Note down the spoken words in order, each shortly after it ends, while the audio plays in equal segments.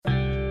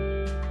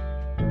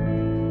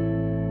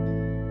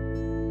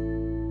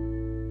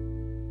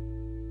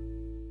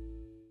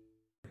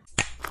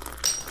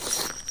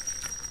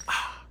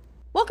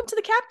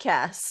the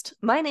Capcast.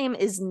 My name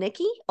is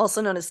Nikki,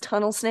 also known as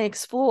Tunnel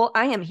Snakes Fool.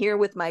 I am here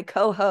with my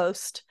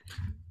co-host.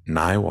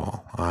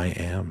 Nywall. I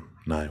am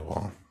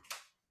Nywall.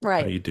 How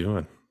Right. you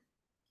doing?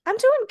 I'm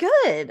doing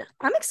good.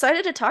 I'm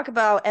excited to talk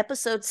about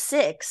episode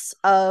 6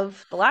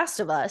 of The Last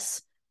of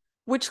Us,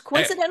 which E-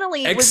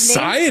 coincidentally was named.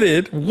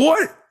 Excited?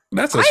 What?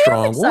 That's a I am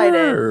strong excited.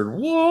 word.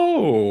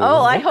 Oh,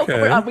 Whoa. I hope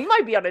Okay. we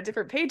might be on a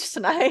different page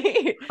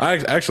tonight. I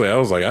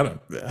was like, I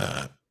don't.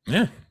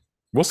 Yeah,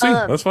 we'll see.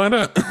 um, Let's find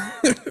out.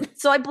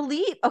 so I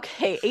believe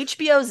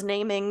HBO's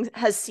naming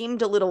has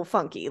seemed a little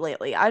funky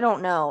lately. I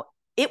don't know.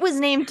 It was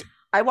named.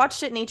 I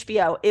watched it in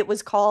HBO. It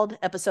was called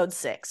episode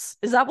 6.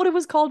 Is that what it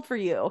was called for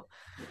you?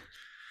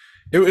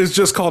 It was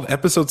just called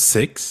episode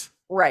 6.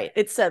 Right.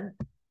 It said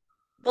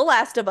The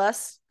Last of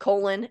Us,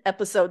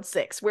 episode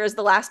 6, whereas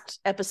the last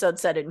episode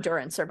said Endure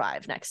and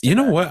Survive next to You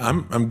know the. what?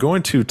 I'm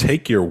going to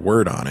take your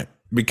word on it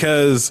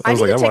because I I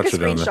was need like, to I take a watched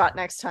it on the. screenshot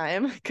next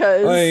time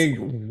because, Like,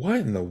 what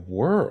in the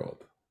world?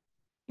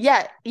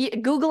 yeah,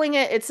 Googling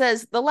it, it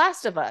says The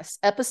Last of Us,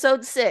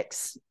 episode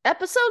 6.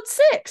 Episode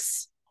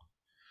 6.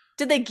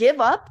 Did they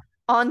give up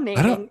on I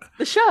don't. naming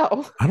the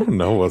show? I don't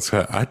know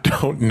I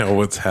don't know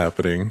what's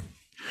happening.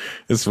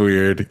 It's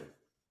weird.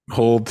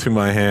 Hold to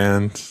my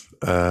hand.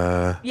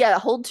 Yeah,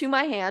 Hold to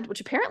My Hand, which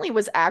apparently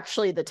was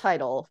actually the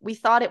title. We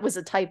thought it was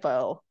a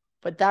typo,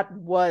 but that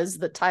was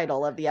the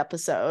title of the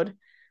episode.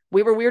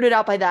 We were weirded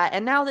out by that.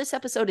 And now this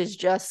episode is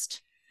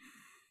just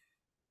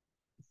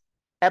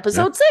Yeah.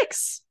 episode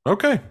 6.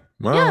 Okay.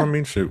 Well, I Yeah,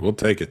 mean, shoot, we'll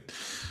take it.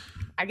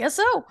 I guess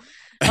so.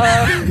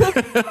 Um,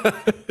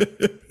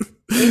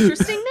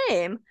 Interesting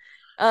name.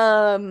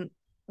 Um,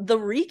 the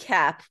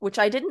recap, which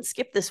I didn't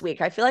skip this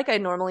week. I feel like I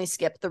normally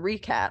skip the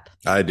recap.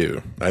 I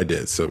do. I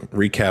did. So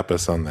recap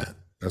us on that.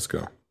 Let's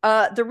go.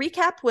 The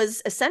recap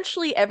was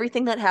essentially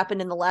everything that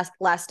happened in the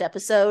last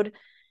episode.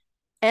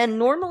 And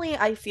normally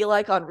I feel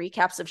like on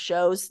recaps of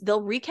shows,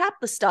 they'll recap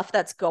the stuff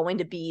that's going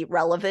to be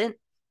relevant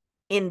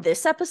in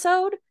this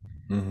episode.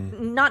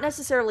 Mm-hmm. Not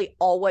necessarily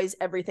always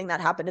everything that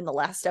happened in the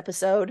last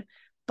episode,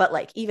 but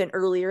like even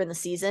earlier in the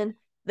season,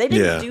 they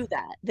didn't Yeah. do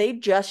that. They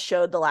just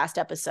showed the last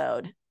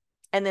episode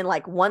and then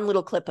like one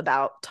little clip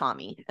about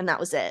Tommy, and that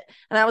was it.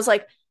 And I was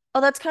like,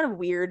 oh, that's kind of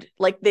weird.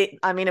 Like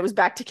it was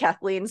back to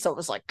Kathleen, so it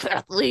was like,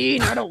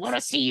 Kathleen, I don't want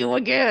to see you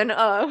again.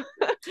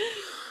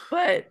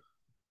 But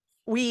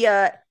we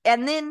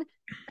and then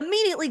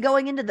immediately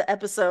going into the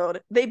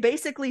episode, they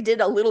basically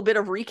did a little bit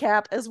of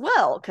recap as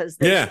well because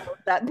they Yeah. showed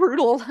that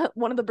brutal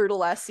one of the brutal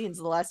last scenes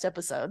of the last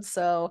episode.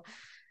 So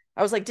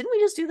I was like, didn't we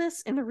just do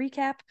this in the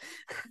recap?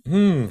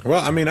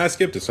 Well, I mean, I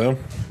skipped it, so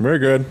very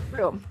good.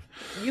 Boom.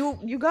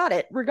 You got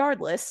it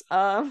regardless.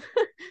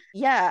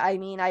 Yeah, I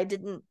mean, I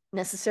didn't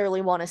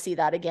necessarily want to see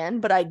that again,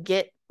 but I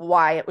get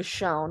why it was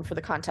shown for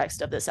the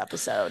context of this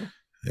episode.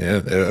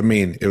 Yeah. I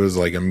mean, it was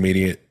like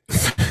immediate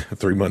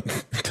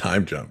 3-month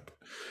time jump.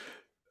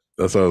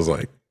 That's what I was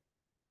like.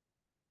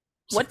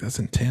 What That's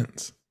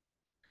intense.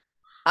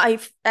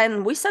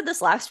 and we said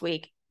this last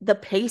week, the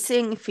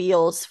pacing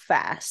feels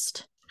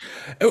fast.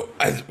 Well,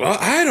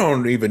 I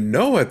don't even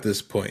know at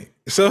this point.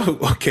 So,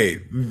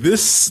 okay,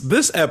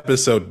 this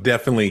episode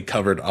definitely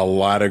covered a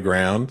lot of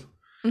ground,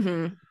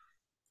 Mm-hmm.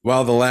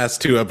 while the last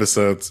two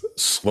episodes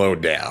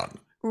slowed down.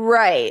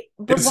 Right.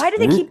 But It's why do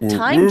they whoop, keep whoop,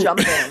 time whoop.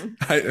 jumping?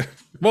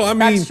 Well, I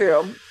That's mean,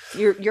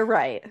 true. You're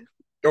right.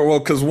 well,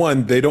 because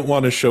one, they don't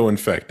want to show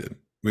infected.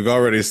 We've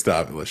already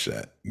established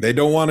that. They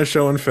don't want to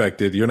show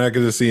infected. You're not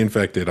going to see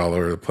infected all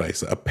over the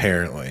place,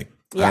 apparently.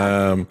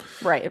 Yeah.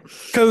 Right.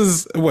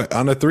 Because what,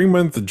 on a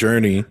 3-month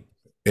journey,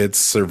 it's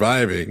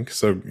surviving.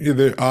 So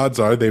the odds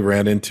are they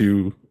ran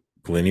into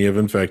plenty of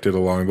infected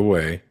along the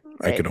way.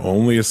 I Right. can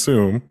only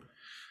assume.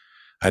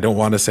 I don't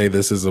want to say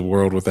this is a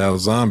world without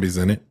zombies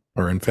in it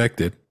or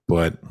infected,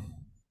 but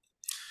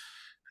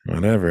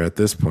whatever. At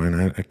this point,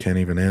 I can't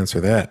even answer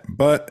that.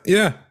 But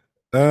yeah,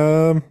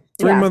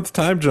 3-month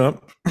time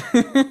jump.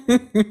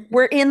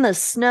 We're in the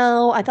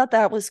snow. I thought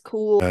that was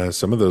cool.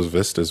 Some of those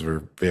vistas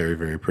were very,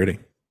 very pretty.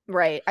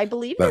 Right. I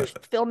believe they're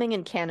But filming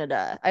in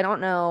Canada. I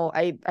don't know.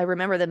 I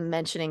remember them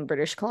mentioning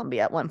British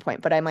Columbia at one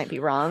point, but I might be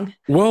wrong.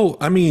 well,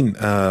 I mean,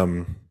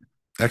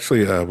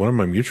 actually, one of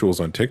my mutuals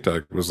on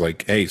TikTok was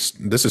like, "Hey,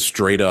 this is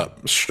straight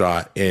up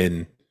shot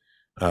in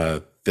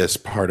this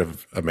part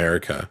of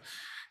America,"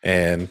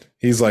 and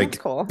he's That's like,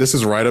 cool. "This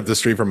is right up the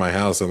street from my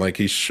house," and like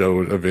he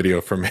showed a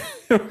video from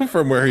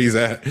from where he's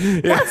at.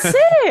 Yeah, That's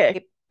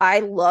sick.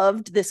 I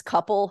loved this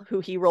couple who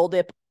he rolled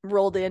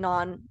in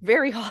on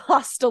very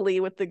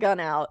hostily with the gun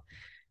out.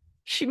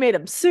 She made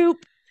him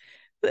soup.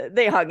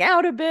 They hung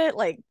out a bit.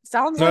 Like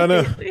sounds I like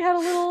know. they had a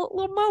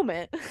little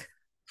moment.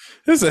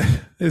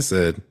 He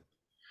said,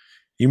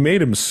 "You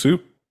made him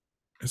soup.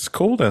 It's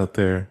cold out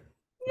there."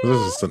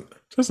 This Yeah, is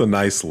just a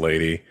nice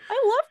lady.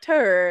 I loved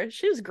her.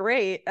 She was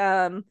great.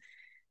 Her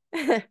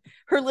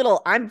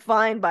little "I'm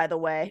fine, by the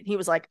way." He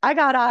was like, "I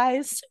got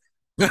eyes."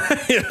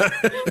 Yeah.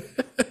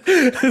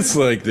 It's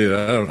like, dude,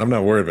 I'm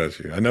not worried about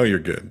you. I know you're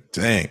good.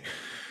 Dang.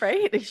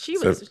 Right? So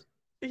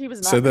He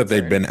was not said that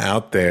they've concerned. been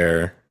out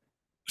there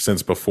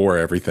since before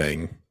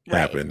everything Right.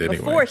 happened anyway.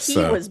 Before he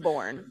So was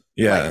born.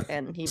 Yeah.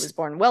 And he was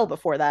born well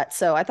before that.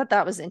 So I thought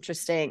that was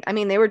interesting. I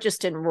mean, they were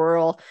just in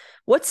rural.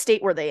 What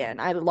state were they in?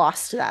 I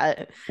lost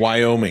that.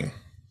 Wyoming.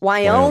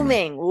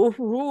 Wyoming.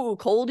 Ooh,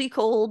 coldy,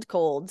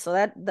 cold. So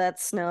that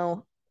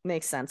snow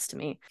makes sense to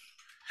me.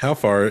 How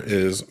far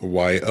is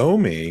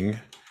Wyoming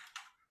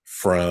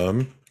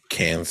from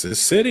Kansas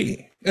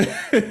City?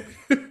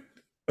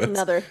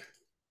 Another.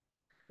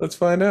 Let's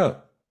find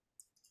out.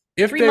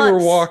 If 3 they months.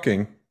 were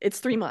walking. It's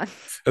 3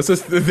 months. That's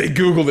just, they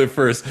Googled it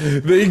first.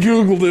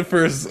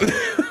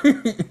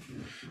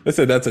 They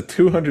said that's a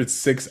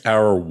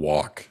 206-hour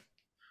walk.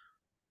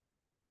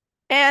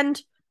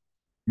 And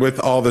with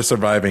all the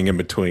surviving in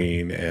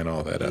between and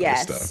all that other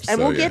stuff. And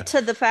we'll get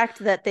to the fact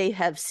that they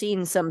have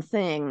seen some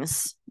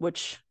things,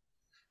 which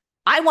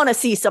I want to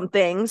see some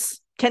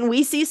things. Can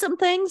we see some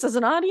things as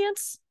an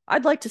audience?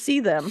 I'd like to see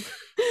them.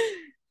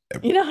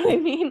 You know what I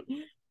mean?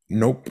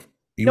 Nope.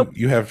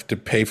 You have to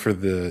pay for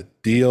the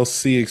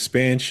DLC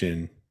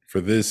expansion for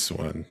this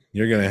one.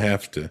 You're going to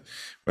have to,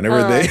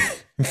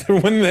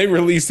 when they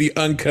release the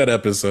uncut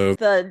episode.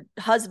 The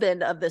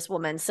husband of this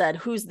woman said,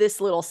 "Who's this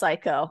little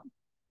psycho?"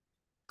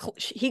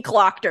 He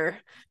clocked her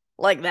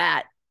like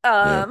that.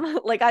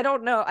 Like, I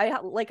don't know.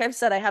 Like I've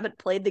said, I haven't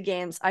played the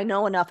games. I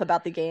know enough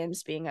about the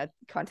games being a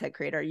content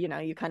creator. You know,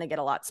 you kind of get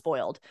a lot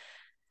spoiled.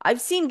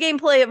 I've seen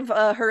gameplay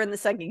of her in the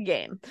second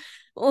game.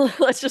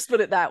 Let's just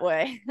put it that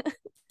way.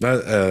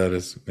 That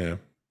is, yeah.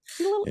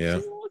 She's a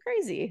little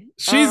crazy.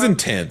 She's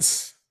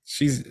intense.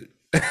 She's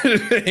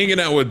hanging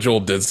out with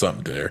Joel did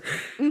something to her.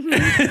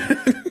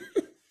 Mm-hmm.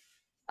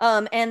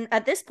 And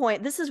at this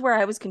point, this is where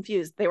I was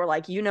confused. They were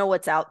like, "You know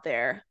what's out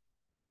there."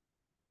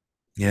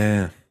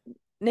 Yeah.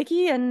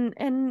 Nikki and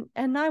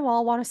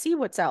Nywall want to see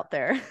what's out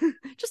there.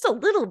 Just a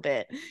little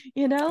bit,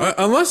 you know?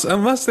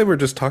 Unless they were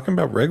just talking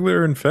about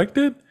regular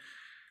infected.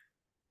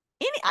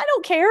 I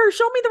don't care.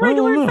 Show me the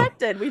regular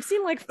infected. We've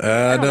seen like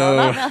I don't know,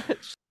 not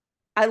much.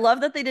 I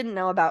love that they didn't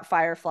know about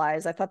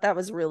fireflies. I thought that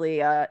was really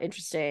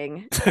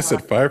interesting. I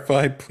said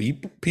firefly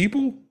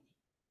people?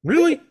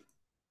 Really?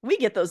 We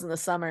get those in the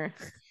summer.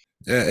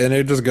 Yeah, and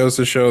it just goes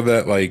to show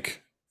that,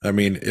 like, I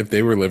mean, if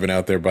they were living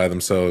out there by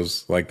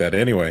themselves like that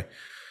anyway,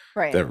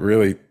 right? That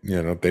really,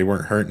 you know, they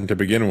weren't hurting to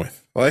begin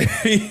with. Like,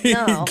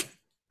 no.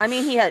 I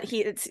mean,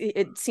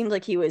 it seemed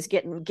like he was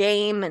getting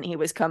game and he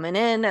was coming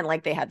in and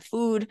like they had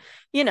food,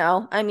 you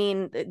know. I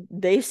mean,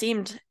 they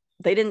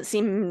didn't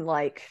seem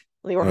like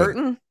they were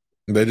hurting.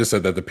 They just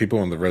said that the people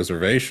on the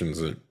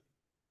reservations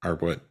are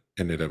what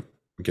ended up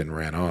getting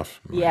ran off.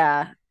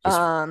 Yeah.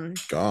 Gone.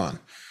 I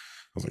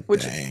was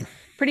like, dang.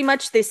 Pretty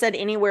much they said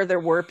anywhere there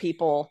were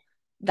people,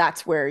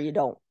 that's where you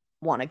don't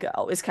want to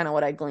go, is kind of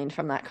what I gleaned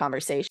from that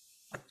conversation.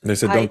 They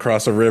said don't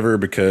cross a river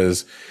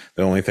because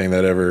the only thing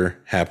that ever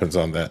happens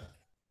on that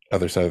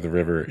other side of the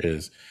river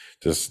is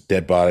just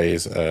dead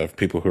bodies of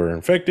people who are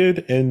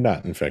infected and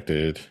not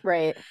infected.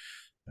 Right.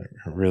 It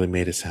really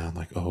made it sound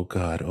like, oh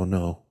God, oh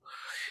no.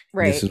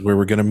 Right. This is where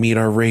we're going to meet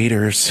our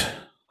raiders.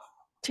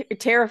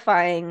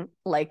 Terrifying,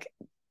 like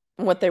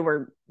what they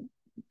were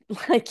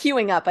like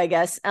queuing up, I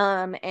guess.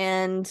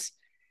 And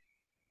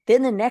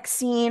then the next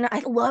scene,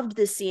 I loved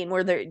this scene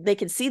where they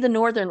could see the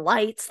northern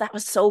lights. That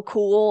was so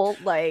cool.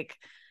 Like,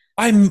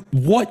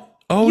 what?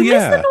 Oh, you yeah.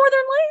 missed the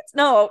northern lights?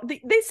 No,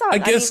 they saw.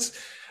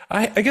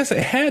 I guess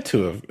it had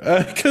to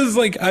have, because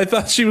like I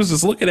thought she was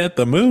just looking at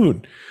the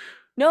moon.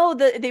 No,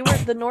 they were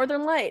the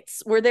northern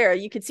lights were there.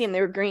 You could see them; they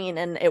were green,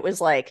 and it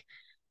was like,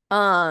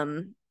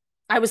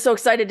 I was so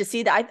excited to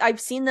see that. I've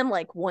seen them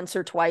like once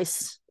or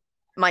twice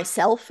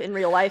myself in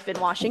real life in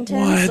Washington.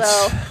 What?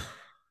 So,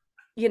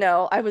 you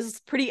know, I was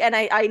pretty, and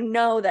I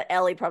know that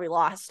Ellie probably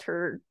lost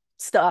her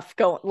stuff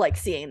going, like,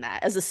 seeing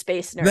that as a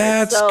space nerd.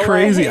 That's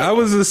crazy. I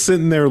was just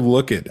sitting there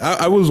looking.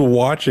 I was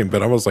watching,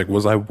 but I was like,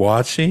 was I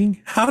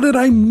watching? How did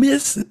I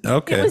miss it?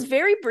 Okay. It was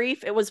very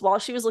brief. It was while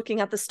she was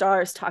looking at the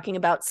stars, talking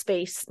about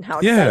space and how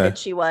excited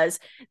she was.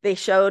 They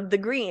showed the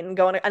green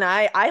going, and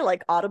I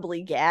like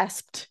audibly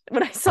gasped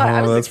when I saw it.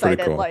 I was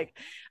excited. Cool. Like,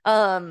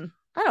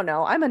 I don't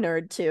know. I'm a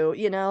nerd too,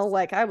 you know,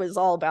 like I was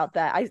all about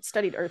that. I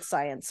studied earth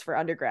science for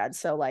undergrad.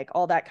 So like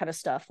all that kind of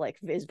stuff, like,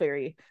 is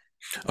very.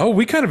 Oh,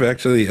 we kind of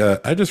actually,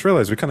 I just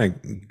realized we kind of,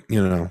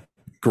 you know,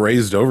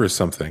 grazed over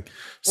something.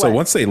 So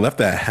once they left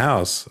that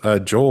house,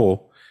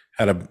 Joel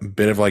had a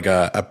bit of like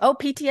a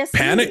PTSD.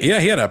 Panic. Yeah,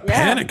 he had a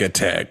panic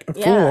attack.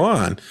 Full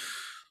on.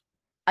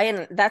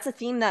 And that's a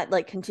theme that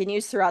like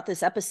continues throughout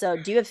this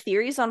episode. Do you have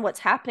theories on what's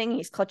happening?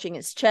 He's clutching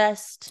his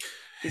chest.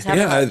 He's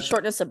having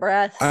shortness of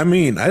breath. I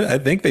mean, I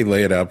think they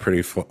lay it out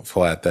pretty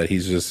flat that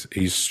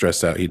he's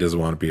stressed out. He doesn't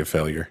want to be a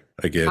failure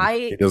again.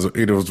 He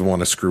doesn't want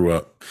to screw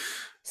up.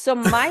 So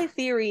my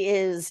theory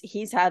is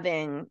he's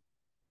having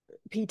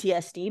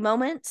PTSD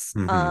moments.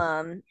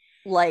 Mm-hmm.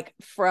 Like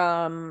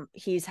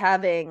he's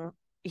having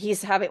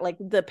like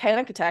the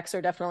panic attacks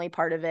are definitely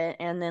part of it.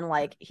 And then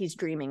like he's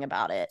dreaming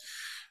about it.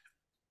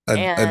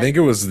 I think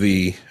it was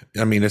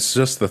it's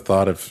just the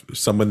thought of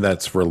someone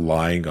that's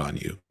relying on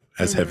you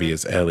as heavy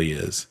as Ellie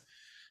is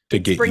to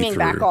get bringing you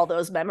through. Back all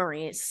those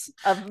memories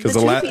of the two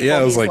people I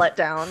was he's like, let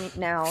down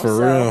now. For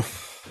real.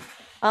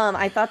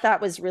 I thought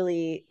that was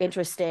really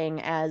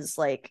interesting as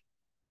like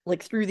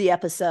through the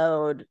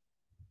episode,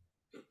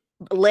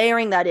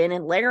 layering that in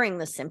and layering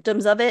the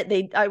symptoms of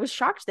it. I was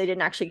shocked they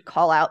didn't actually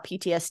call out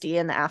PTSD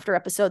in the after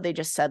episode. They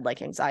just said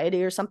like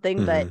anxiety or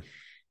something. But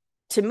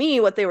to me,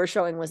 what they were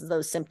showing was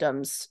those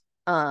symptoms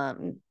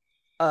of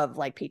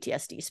like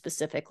PTSD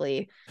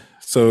specifically.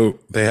 So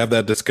they have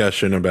that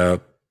discussion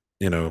about,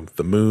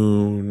 the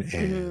moon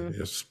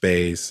and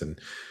space, and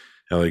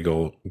Ellie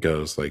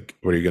goes like,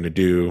 what are you going to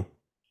do?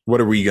 What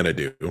are we going to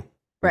do?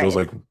 Right. Goes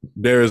like,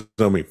 there's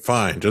no me.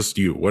 Fine, just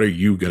you. What are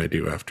you going to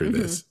do after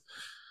this?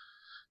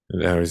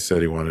 And Harry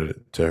said he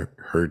wanted to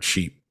herd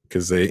sheep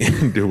because they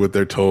do what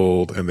they're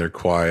told and they're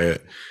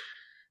quiet.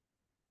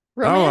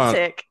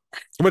 Romantic.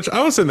 Which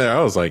I was sitting there,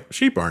 I was like,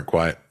 sheep aren't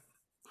quiet.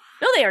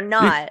 No, they are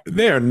not.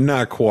 They are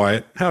not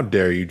quiet. How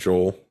dare you,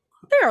 Joel?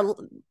 They're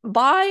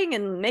buying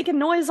and making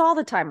noise all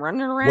the time,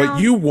 running around. What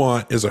you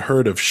want is a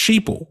herd of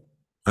sheeple.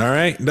 All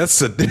right?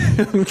 That's a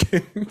damn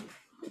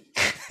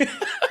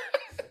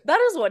That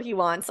is what he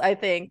wants, I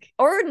think.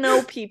 Or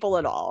no people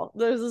at all.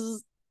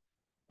 There's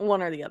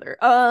one or the other.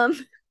 I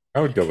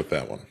would go with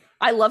that one.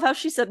 I love how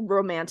she said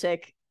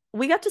romantic.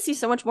 We got to see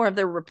so much more of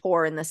their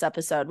rapport in this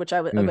episode, which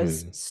I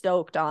was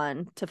stoked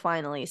on to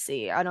finally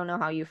see. I don't know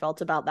how you felt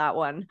about that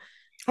one.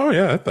 Oh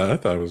yeah, I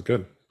thought it was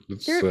good.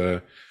 It's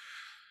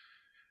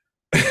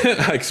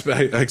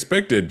I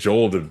expected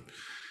Joel to,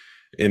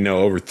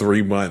 over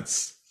 3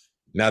 months,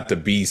 not to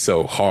be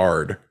so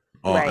hard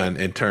on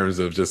in terms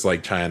of just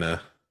like trying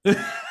to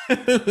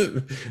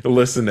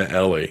listen to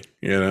Ellie,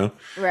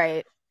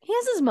 Right. He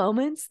has his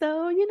moments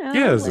though, He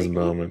has his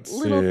moments.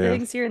 Little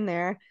things here and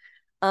there.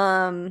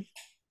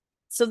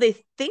 So they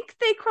think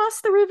they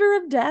crossed the river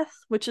of death,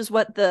 which is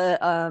what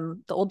the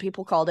old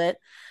people called it.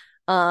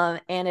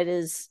 And it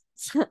is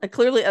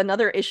clearly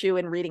another issue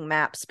in reading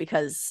maps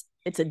because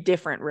it's a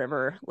different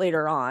river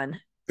later on.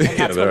 And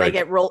that's when they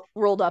get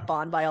rolled up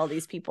on by all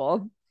these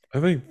people.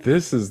 I think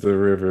this is the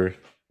river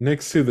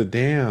next to the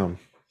dam.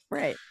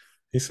 Right.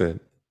 He said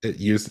it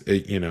used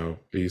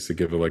to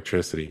give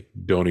electricity.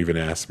 Don't even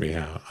ask me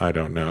how. I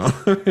don't know.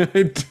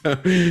 I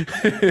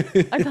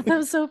thought that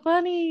was so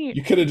funny.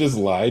 You could have just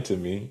lied to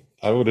me.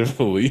 I would have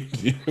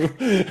believed you.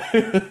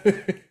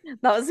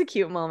 That was a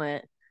cute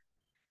moment.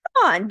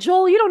 Come on,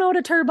 Joel, you don't know what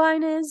a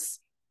turbine is?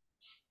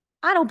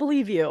 I don't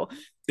believe you.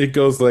 It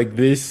goes like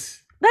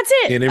this. That's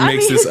it. And it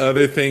makes this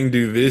other thing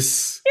do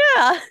this.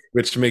 Yeah.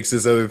 Which makes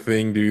this other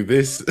thing do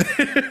this.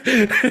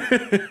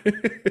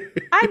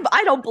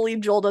 I don't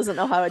believe Joel doesn't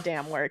know how a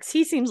dam works.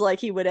 He seems like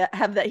he would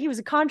have that. He was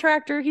a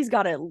contractor. He's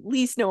got to at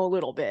least know a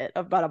little bit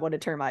about what a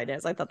turbine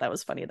is. I thought that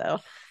was funny though.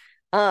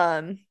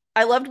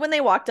 I loved when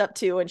they walked up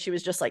to and she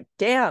was just like,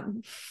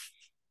 damn.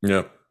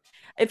 Yep.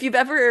 If you've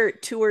ever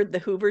toured the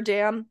Hoover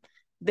Dam,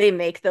 they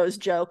make those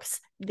jokes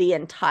the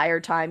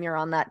entire time you're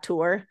on that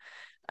tour.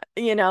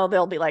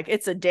 They'll be like,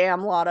 it's a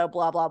damn lotto,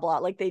 blah, blah, blah.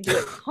 Like they do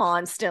it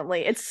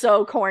constantly. It's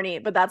so corny,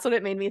 but that's what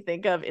it made me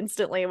think of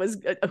instantly. It was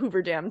a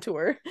Hoover Dam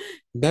tour.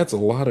 That's a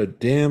lot of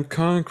damn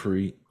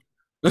concrete.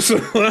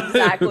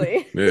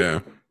 Exactly. Yeah.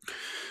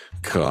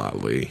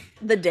 Golly.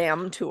 The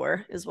Dam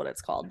Tour is what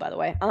it's called, by the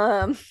way.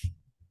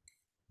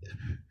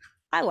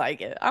 I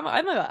like it.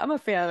 I'm a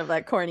fan of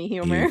that corny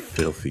humor. You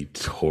filthy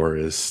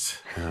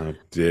tourist! How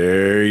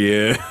dare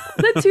you?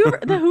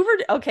 The Hoover.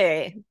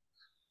 Okay,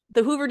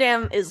 the Hoover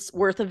Dam is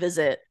worth a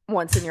visit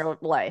once in your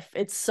life.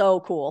 It's so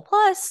cool.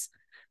 Plus,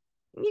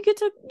 you get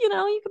to you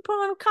can put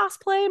on a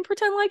cosplay and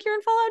pretend like you're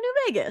in Fallout New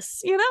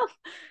Vegas.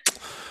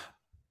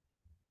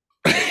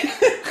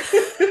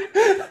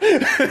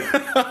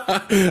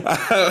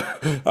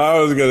 I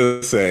was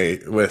gonna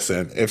say,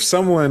 listen,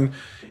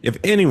 if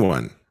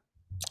anyone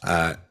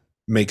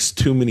makes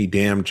too many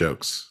damn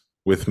jokes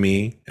with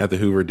me at the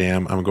Hoover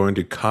Dam, I'm going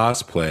to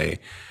cosplay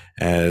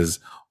as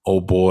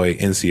old boy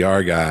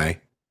NCR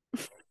guy.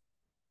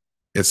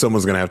 If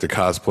someone's going to have to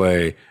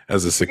cosplay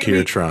as a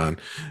Securitron.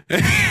 Are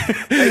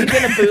you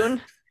going to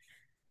Boone?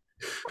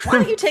 Why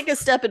don't you take a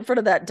step in front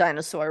of that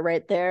dinosaur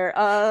right there?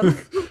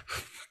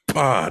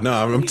 No,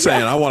 I'm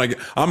saying I'm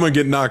gonna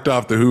get knocked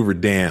off the Hoover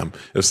Dam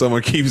if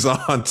someone keeps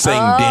on saying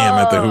 "damn"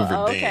 at the Hoover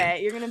Dam. Okay,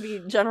 you're gonna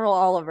be General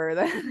Oliver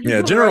then.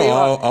 Yeah, General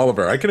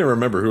Oliver. I can't even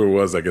remember who it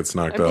was that gets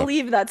knocked off. I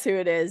believe that's who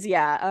it is.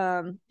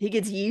 Yeah, he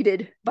gets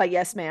yeeted by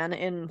Yes Man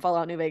in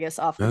Fallout New Vegas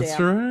off the dam. That's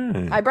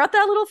right. I brought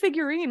that little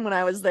figurine when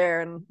I was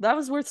there, and that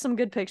was worth some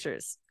good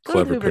pictures.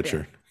 Clever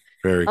picture,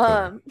 very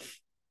clever.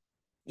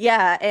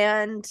 Yeah,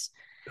 and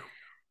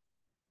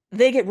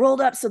they get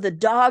rolled up so the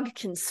dog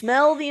can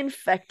smell the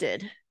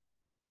infected.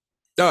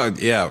 Oh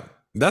yeah,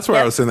 that's where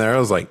I was sitting there. I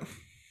was like,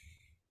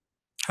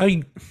 "How are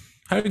you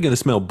gonna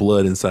smell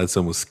blood inside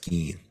someone's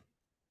skin?"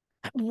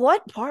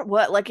 What part?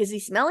 What, like, is he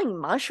smelling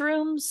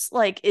mushrooms?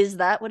 Like, is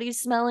that what he's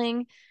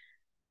smelling?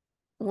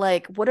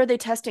 Like, what are they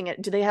testing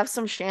it? Do they have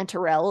some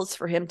chanterelles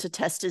for him to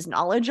test his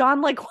knowledge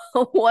on? Like,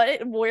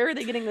 what? Where are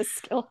they getting this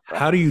skill from?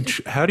 How do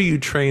you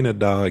train a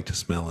dog to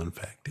smell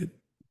infected?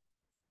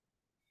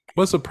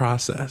 What's the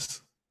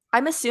process?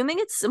 I'm assuming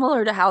it's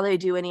similar to how they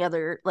do any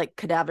other like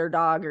cadaver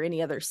dog or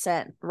any other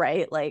scent,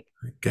 right? Like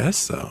I guess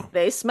so.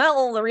 they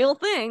smell the real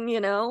thing, you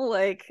know?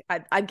 Like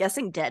I'm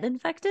guessing dead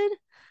infected.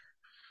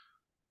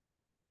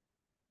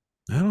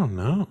 I don't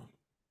know.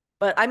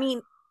 But I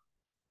mean,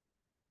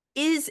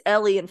 is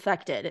Ellie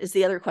infected? Is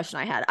the other question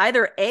I had.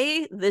 Either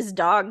A, this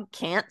dog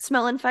can't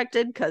smell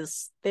infected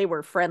because they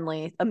were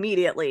friendly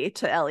immediately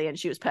to Ellie and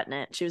she was petting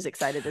it. She was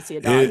excited to see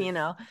a dog, you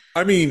know?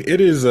 I mean,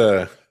 it is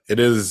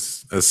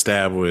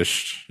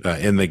established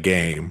in the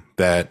game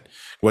that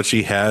what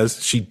she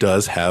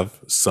does have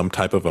some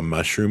type of a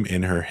mushroom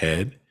in her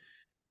head.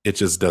 It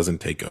just doesn't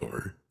take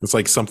over. It's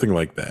like something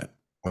like that.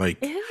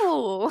 Like,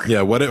 ew.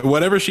 Yeah,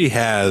 whatever she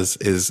has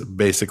is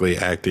basically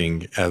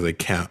acting as a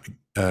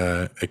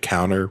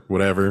counter,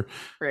 whatever,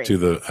 right. to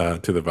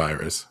the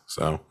virus.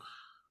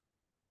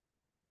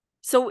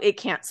 So it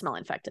can't smell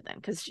infected then,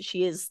 because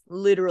she is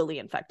literally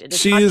infected.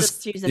 It's she not is,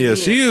 just she's yeah,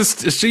 she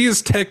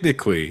is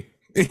technically,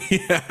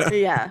 yeah.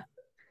 Yeah.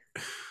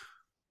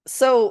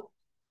 So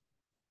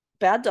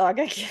bad dog,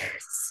 I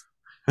guess.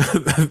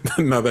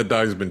 No, that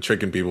dog's been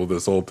tricking people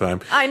this whole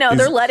time. I know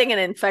they're letting an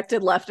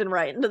infected left and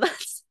right into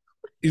that.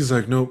 He's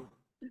like, nope.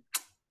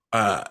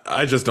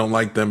 I just don't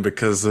like them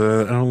because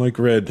I don't like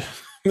red.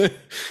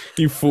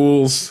 You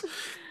fools.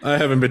 I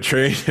haven't been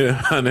trained to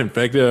hunt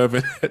infected. I've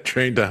been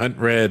trained to hunt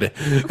red.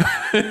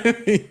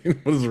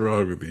 What is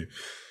wrong with you?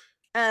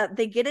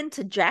 They get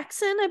into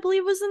Jackson, I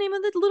believe was the name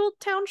of the little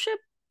township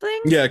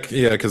thing. Yeah,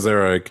 because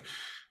they're like,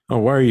 oh,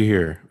 why are you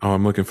here? Oh,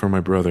 I'm looking for my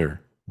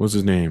brother. What's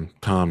his name?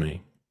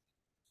 Tommy.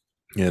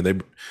 Yeah, they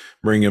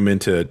bring him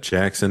into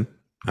Jackson.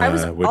 I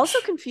was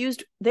also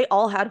confused. They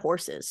all had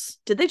horses.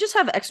 Did they just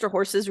have extra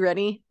horses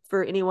ready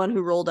for anyone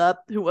who rolled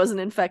up who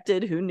wasn't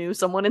infected, who knew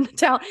someone in the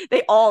town?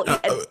 They all.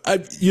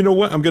 You know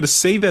what? I'm going to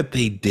say that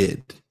they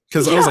did.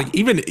 Because I was like,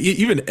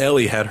 even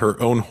Ellie had her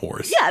own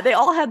horse. Yeah, they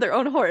all had their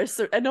own horse,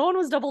 and no one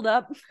was doubled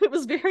up. It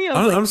was very.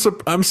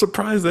 I'm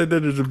surprised they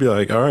didn't just be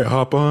like, all right,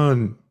 hop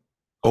on,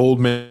 old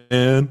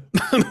man.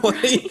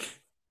 Like,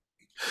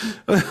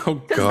 oh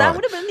because that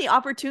would have been the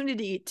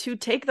opportunity to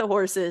take the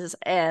horses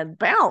and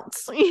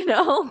bounce.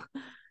 I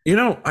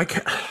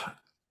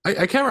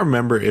can't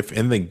remember if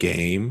in the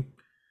game.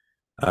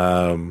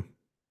 I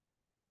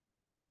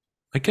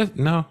guess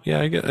no.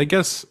 Yeah, I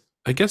guess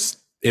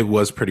it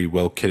was pretty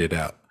well kitted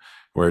out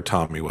where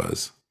Tommy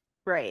was.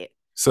 Right.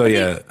 So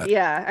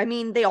yeah. I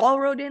mean, they all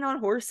rode in on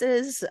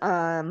horses.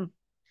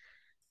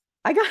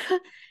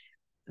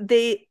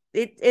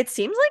 It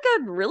seems like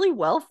a really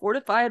well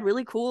fortified,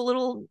 really cool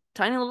little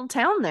tiny little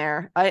town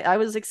there. I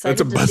was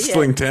excited. It's a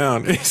bustling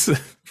town. It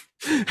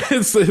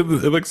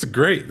looks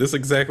great. This is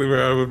exactly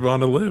where I would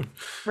want to live.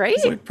 Right?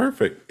 It's like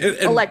perfect. And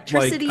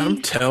electricity. Like,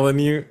 I'm telling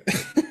you,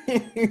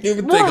 it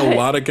would take a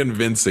lot of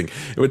convincing.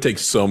 It would take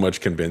so much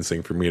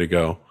convincing for me to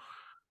go,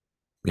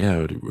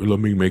 yeah, let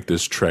me make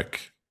this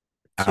trek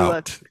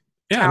out.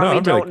 I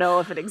don't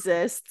know if it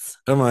exists.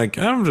 I'm like,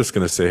 I'm just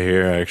going to sit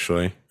here,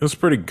 actually. It was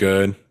pretty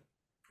good.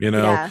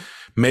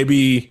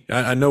 Maybe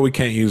I know we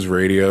can't use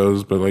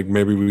radios, but like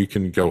maybe we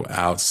can go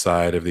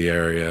outside of the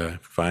area,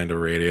 find a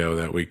radio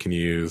that we can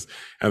use,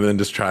 and then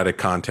just try to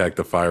contact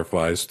the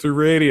Fireflies through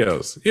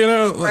radios.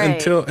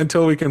 Right.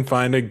 Until we can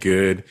find a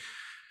good.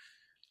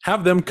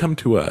 Have them come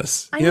to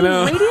us. I mean,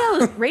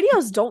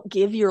 radios don't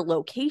give your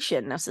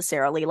location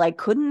necessarily. Like,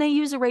 couldn't they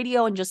use a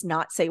radio and just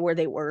not say where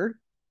they were?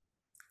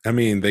 I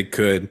mean, they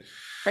could,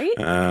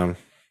 right?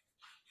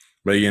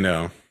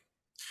 But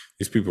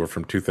these people are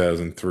from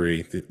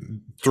 2003,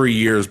 3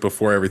 years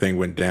before everything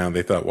went down.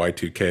 They thought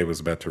Y2K was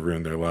about to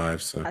ruin their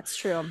lives. So that's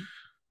true.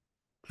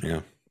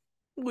 Yeah,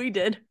 we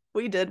did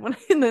when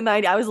in the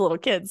 90s. I was a little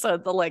kid, so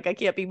I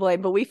can't be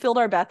blamed. But we filled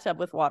our bathtub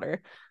with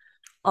water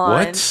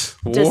on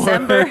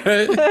December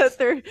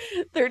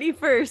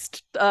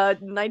 31st,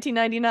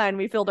 1999.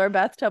 We filled our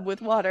bathtub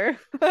with water.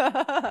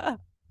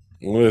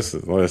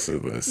 Listen.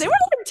 They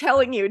were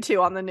telling you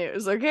to on the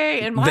news,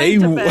 okay? In my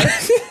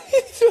defense.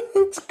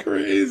 That's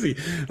crazy.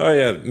 Oh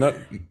yeah,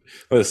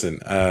 listen.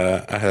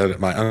 I had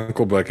my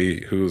Uncle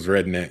Bucky, who's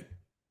redneck,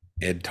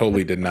 and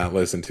totally did not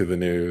listen to the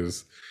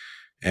news,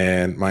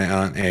 and my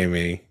Aunt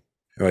Amy.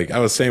 Like I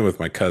was saying with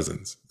my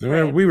cousins,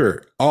 right. We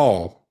were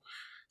all.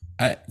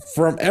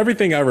 From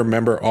everything I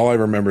remember, all I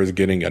remember is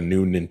getting a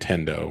new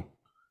Nintendo.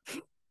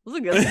 That's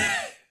a good.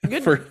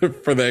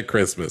 for that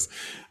Christmas.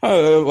 I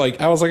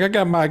was like, I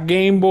got my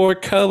Game Boy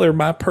Color,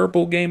 my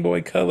purple Game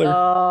Boy Color.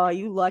 Oh,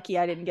 you lucky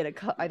I didn't get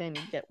I didn't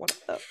get one of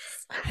those.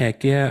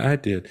 Heck yeah, I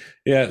did.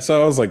 Yeah,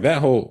 so I was like,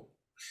 all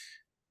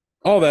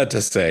that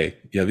to say,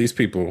 yeah, these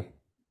people,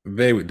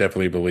 they would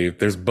definitely believe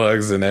there's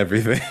bugs and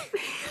everything.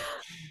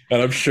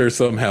 And I'm sure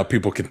somehow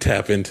people can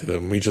tap into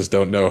them. We just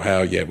don't know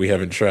how yet. We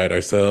haven't tried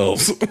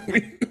ourselves.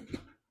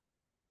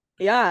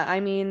 Yeah,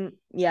 I mean,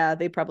 yeah,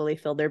 they probably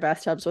filled their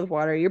bathtubs with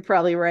water. You're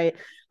probably right.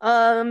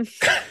 And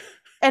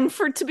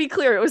to be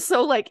clear, it was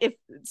so like if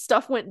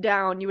stuff went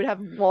down, you would have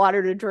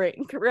water to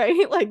drink,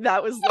 right? Like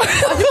that was.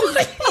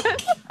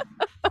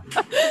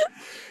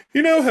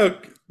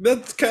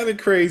 That's kind of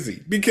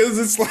crazy because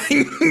it's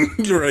like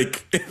you're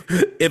like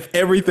if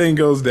everything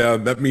goes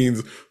down, that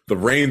means the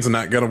rain's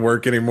not going to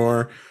work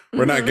anymore.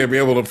 We're not going to be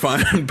able to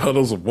find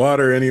puddles of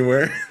water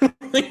anywhere.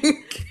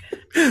 Like,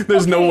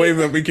 there's no way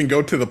that we can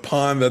go to the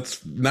pond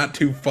that's not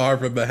too far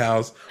from the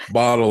house,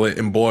 bottle it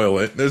and boil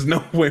it. There's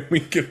no way we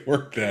can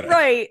work that out.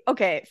 Right.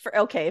 Okay.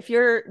 If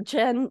you're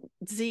Gen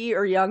Z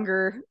or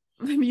younger,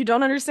 you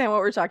don't understand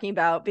what we're talking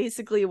about.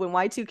 Basically, when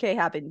Y2K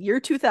happened,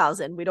 year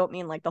 2000, we don't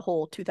mean like the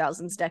whole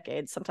 2000s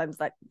decade. Sometimes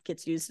that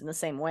gets used in the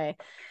same way.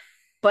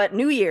 But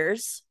New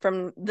Year's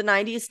from the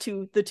 90s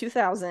to the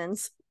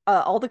 2000s,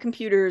 all the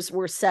computers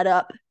were set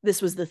up.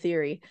 This was the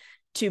theory,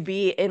 to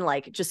be in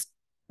like just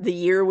the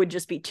year would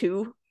just be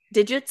 2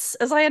 digits,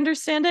 as I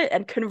understand it,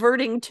 and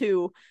converting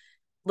to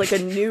like a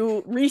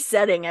new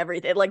resetting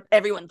everything. Like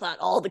everyone thought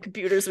all the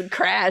computers would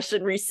crash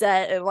and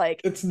reset, and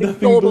like It's the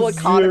global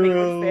economy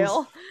would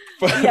fail.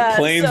 Yeah,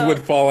 planes would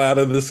fall out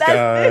of the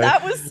sky.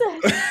 That was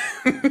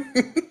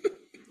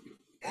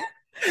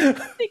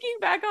thinking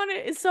back on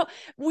it, so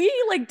we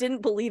like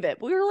didn't believe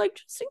it. We were like,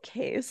 just in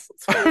case.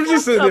 I'm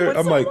just sitting there.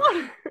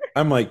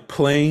 I'm like,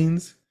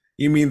 planes?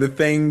 You mean the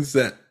things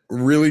that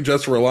really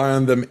just rely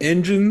on them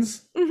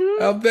engines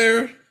out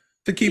there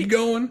to keep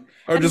going,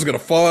 or just gonna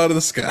fall out of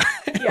the sky?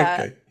 Yeah,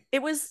 okay.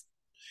 It was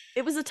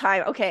a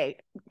time. Okay,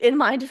 in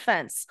my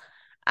defense,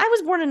 I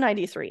was born in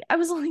 93. I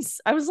was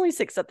only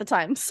 6 at the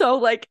time. So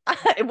like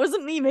it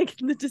wasn't me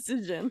making the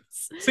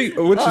decisions. See,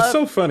 which is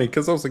so funny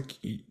because I was like,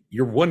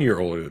 you're 1 year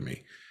older than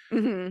me.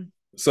 Mm-hmm.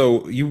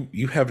 So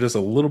you have just a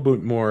little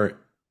bit more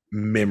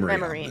memory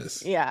on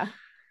this. Yeah.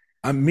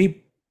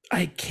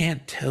 I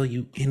can't tell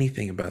you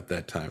anything about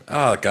that time.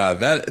 Oh God,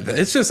 that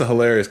it's just a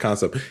hilarious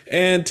concept.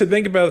 And to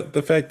think about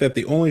the fact that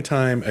the only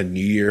time a new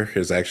year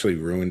has actually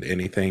ruined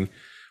anything,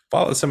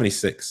 Fallout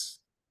 76.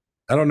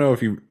 I don't know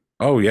if you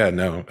oh yeah,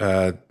 no.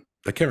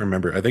 I can't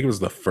remember. I think it was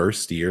the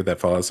first year that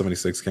Fallout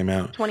 76 came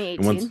out.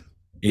 2018.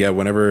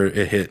 Whenever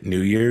it hit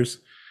New Year's,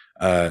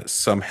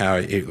 somehow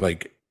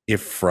it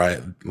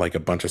fried like a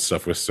bunch of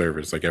stuff with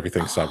servers. Like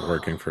everything stopped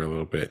working for a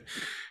little bit.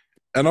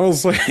 And I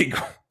was like,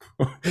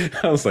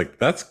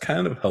 that's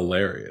kind of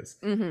hilarious.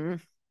 Mm-hmm.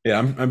 Yeah,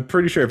 I'm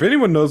pretty sure if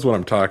anyone knows what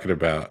I'm talking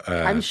about,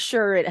 I'm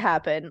sure it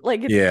happened.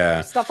 Like,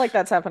 yeah, stuff like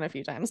that's happened a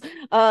few times.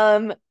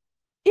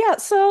 Yeah.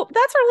 So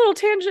that's our little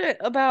tangent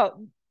about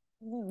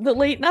the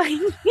late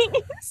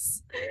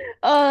 90s.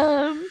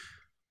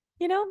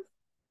 You know,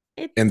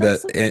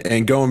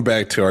 and going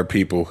back to our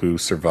people who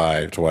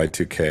survived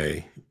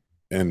Y2K,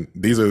 and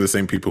these are the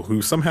same people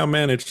who somehow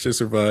managed to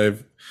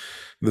survive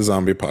the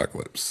zombie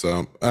apocalypse.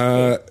 So,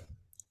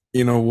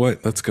 you know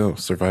what? Let's go.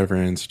 Survivor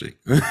instinct.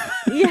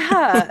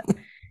 Yeah.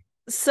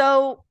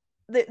 So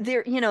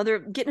they're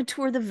getting a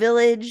tour of the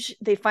village.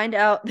 They find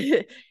out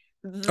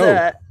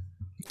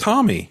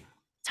Tommy.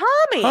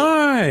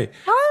 Hi.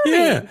 Tommy.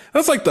 Yeah.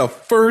 That's like the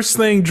first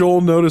thing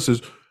Joel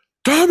notices.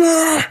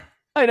 Tommy.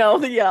 I know,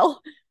 the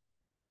yell.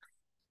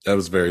 That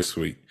was very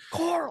sweet.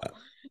 Carl.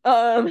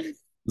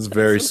 It's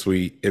very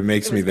sweet. It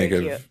makes me think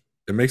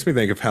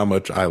of how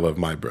much I love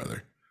my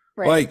brother.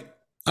 Right. Like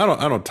I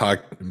don't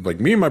talk, like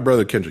me and my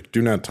brother Kendrick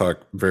do not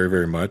talk very,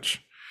 very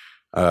much.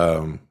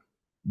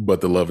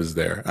 But the love is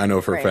there. I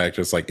know for a fact,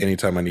 just like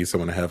anytime I need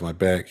someone to have my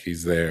back,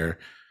 he's there.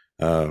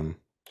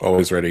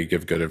 Always ready to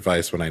give good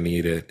advice when I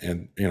need it,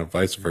 and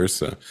vice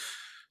versa.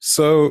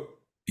 So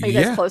are you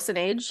guys close in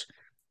age?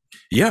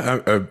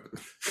 Yeah,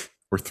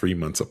 we're 3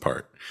 months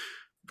apart.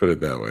 Put it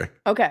that way.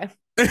 Okay.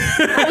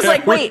 I was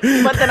like, wait,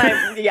 but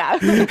then yeah,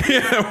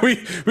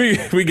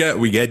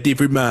 we got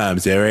different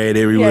moms. All right,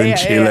 everyone,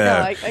 chill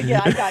out. No,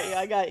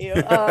 I got you.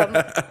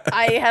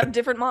 I have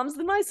different moms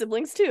than my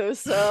siblings too,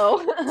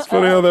 so it's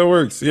funny how that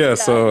works. Yeah.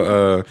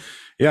 So,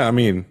 I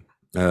mean,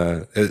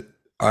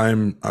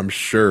 I'm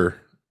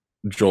sure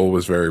Joel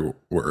was very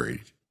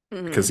worried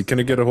because he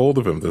couldn't get a hold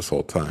of him this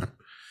whole time.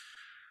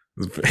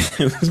 It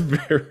was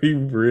very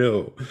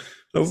real.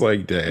 I was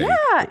like, dang.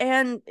 Yeah,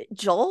 and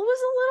Joel was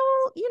a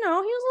little, he was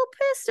a little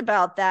pissed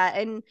about that.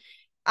 And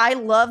I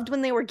loved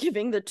when they were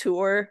giving the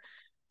tour,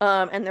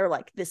 and they're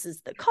like, this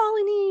is the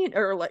colony,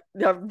 or like,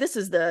 this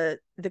is the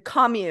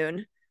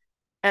commune.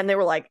 And they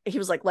were like, he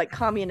was like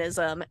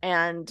communism.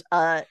 And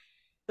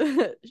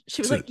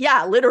she was like,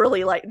 yeah,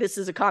 literally, like, this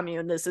is a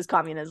commune. This is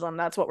communism.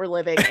 That's what we're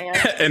living.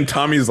 And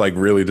Tommy's like,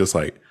 really just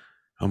like,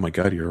 oh my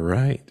God, you're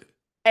right.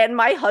 And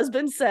my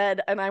husband said,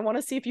 and I want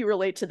to see if you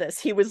relate to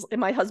this.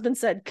 My husband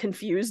said,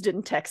 confused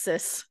in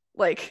Texas.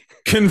 Like,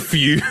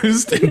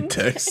 confused in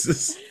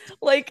Texas.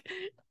 Like,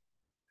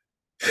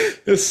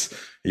 this,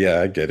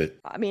 yeah, I get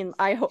it. I mean,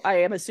 I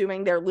am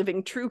assuming they're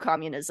living true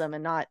communism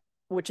and not,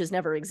 which has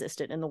never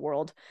existed in the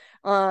world.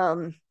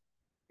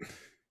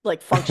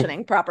 Like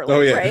functioning properly.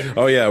 Oh yeah. Right?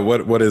 Oh yeah.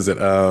 What is it?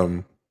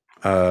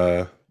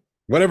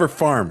 Whatever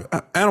farm,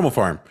 Animal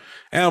Farm.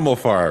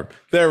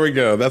 There we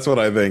go. That's what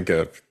I think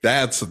of.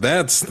 That's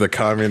the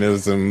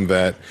communism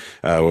that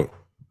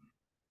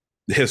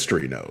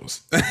history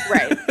knows.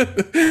 Right.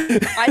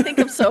 I think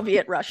of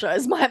Soviet Russia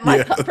as my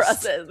thought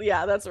process.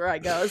 Yeah, that's where I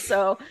go.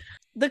 So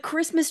the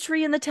Christmas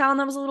tree in the town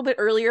that was a little bit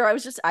earlier.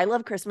 I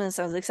love Christmas.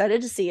 I was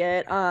excited to see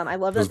it. I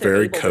love that they're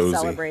very able cozy. to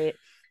celebrate.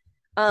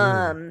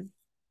 Yeah.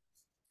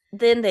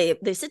 Then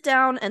they sit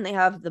down and they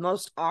have the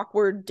most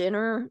awkward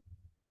dinner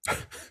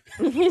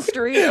in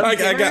history of I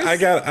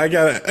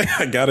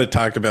got to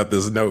talk about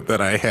this note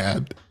that I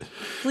had.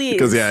 Please.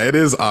 Because yeah, it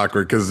is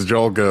awkward because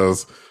Joel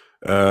goes,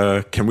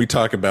 can we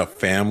talk about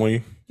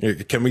family?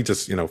 Can we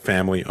just,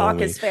 family Talk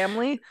only? as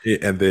family.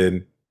 And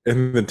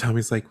then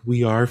Tommy's like,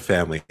 we are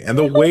family. And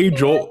the way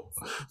Joel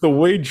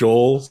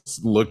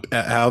looked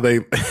at how they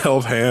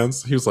held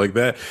hands, he was like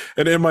that.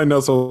 And in my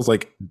notes, I was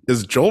like,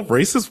 is Joel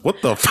racist?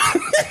 What the fuck?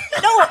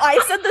 No, I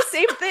said the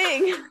same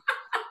thing.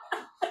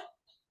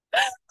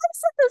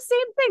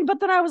 But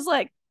then I was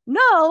like, no.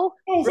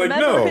 I was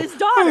remember like, no. his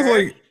daughter. I was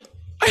like,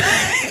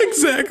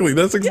 exactly.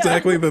 That's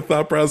exactly the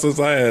thought process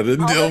I had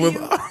and deal with.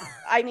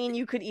 I mean,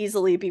 you could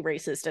easily be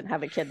racist and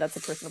have a kid that's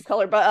a person of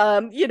color, but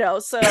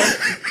so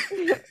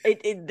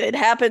it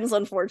happens,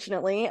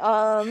 unfortunately.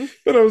 But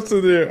I was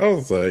sitting there, I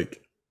was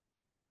like,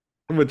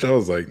 no.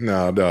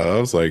 I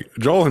was like,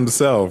 Joel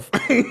himself.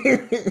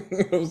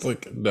 I was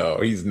like, no,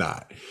 he's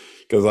not.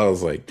 Because I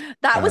was like,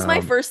 that was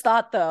my first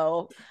thought,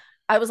 though.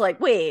 I was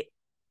like, wait,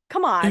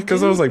 come on.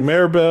 Because I was like,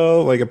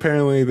 Maribel, like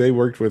apparently they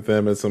worked with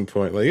them at some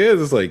point. Like, it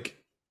was like,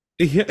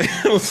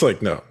 I was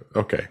like, no,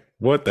 okay.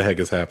 What the heck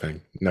is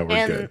happening? No,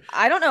 we're good.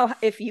 I don't know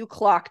if you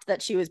clocked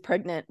that she was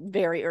pregnant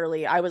very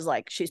early. I was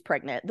like, she's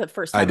pregnant the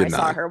first time I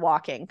saw her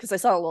walking because I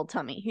saw a little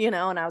tummy, and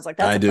I was like,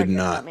 that's I did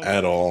not tummy.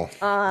 at all.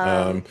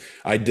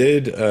 I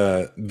did.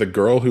 The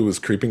girl who was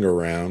creeping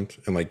around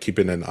and like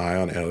keeping an eye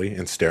on Ellie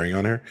and staring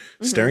at her.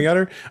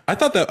 I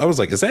thought that I was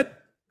like, is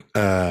that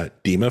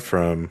Dima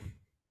from?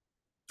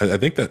 I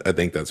think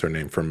that's her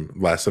name from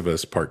Last of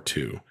Us Part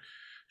 2.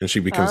 And she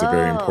becomes a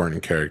very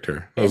important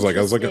character. I was like,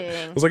 I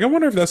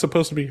wonder if that's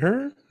supposed to be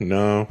her.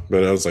 No,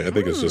 but I was like, I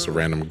think it's just a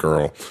random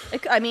girl.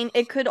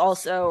 It could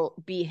also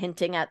be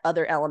hinting at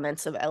other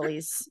elements of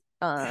Ellie's,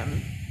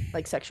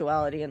 like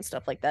sexuality and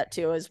stuff like that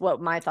too. Is what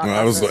my thought.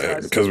 I was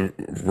like, because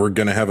we're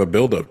gonna have a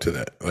build up to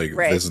that, like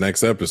this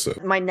next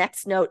episode. My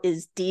next note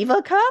is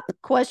Diva Cup ?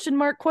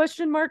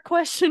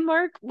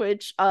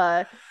 Which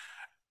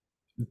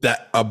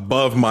that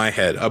above my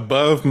head,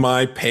 above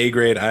my pay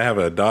grade. I have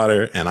a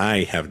daughter and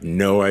I have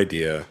no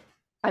idea.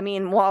 I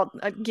mean, well,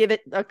 give it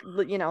a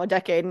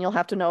decade and you'll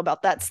have to know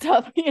about that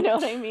stuff. You know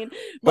what I mean?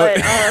 But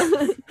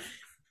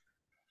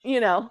you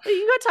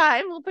got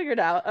time. We'll figure it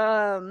out.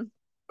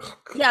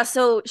 Yeah.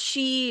 So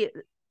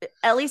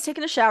Ellie's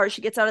taking a shower.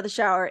 She gets out of the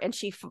shower and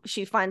she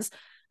finds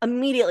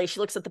immediately.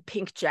 She looks at the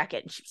pink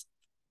jacket and she's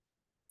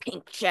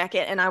pink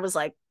jacket, and I was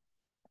like,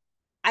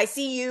 I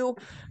see you,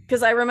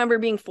 because I remember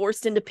being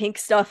forced into pink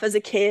stuff as a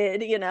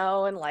kid,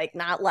 and like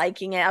not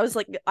liking it. I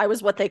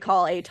was what they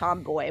call a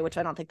tomboy, which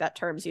I don't think that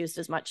term's used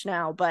as much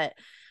now, but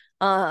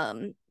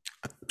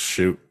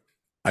shoot,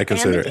 I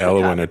consider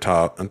Ella a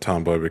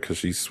tomboy because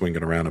she's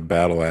swinging around a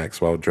battle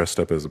axe while dressed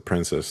up as a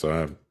princess, so I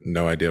have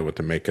no idea what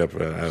to make up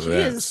out of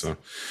that. So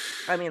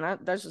I mean,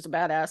 that's just a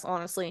badass,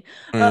 honestly.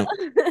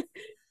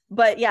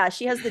 But yeah,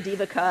 she has the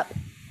Diva Cup.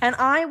 And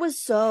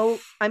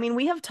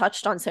we have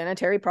touched on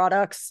sanitary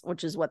products,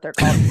 which is what they're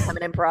called,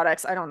 feminine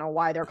products. I don't know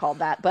why they're called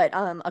that, but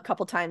a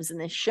couple times in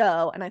this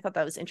show. And I thought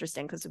that was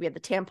interesting because we had the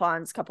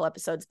tampons a couple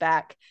episodes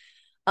back.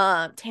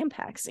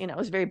 Tampax, it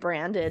was very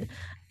branded.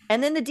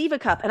 And then the Diva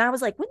Cup. And I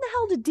was like, when the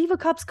hell did Diva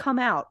Cups come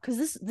out?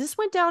 Because this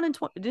went down in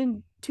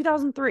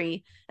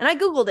 2003. And I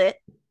Googled it.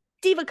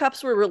 Diva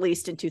Cups were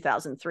released in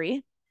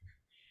 2003.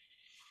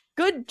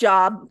 Good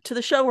job to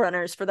the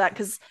showrunners for that,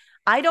 because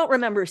I don't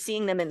remember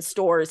seeing them in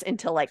stores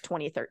until like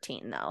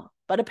 2013, though.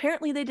 But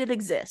apparently they did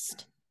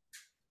exist.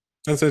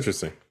 That's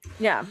interesting.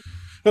 Yeah.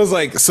 I was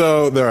like,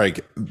 so they're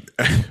like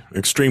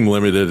extreme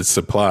limited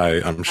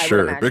supply, I'm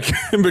sure,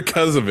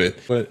 because of it.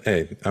 But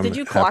hey, did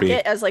you clock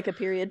it as like a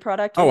period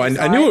product? Oh,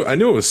 I knew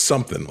it was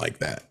something like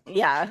that.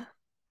 Yeah.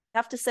 I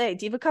have to say,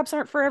 Diva Cups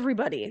aren't for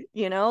everybody,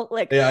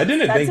 Like, yeah, I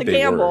didn't think they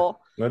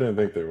gamble. were. I didn't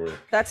think they were.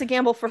 That's a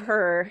gamble for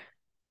her.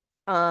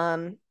 So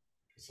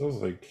I was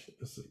like,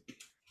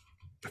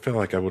 I feel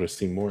like I would have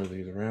seen more of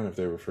these around if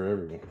they were for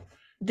everyone.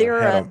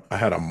 I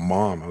had a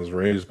mom. I was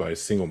raised by a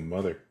single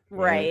mother.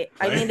 Right.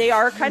 I mean, they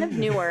are kind of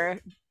newer.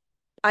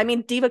 I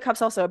mean, Diva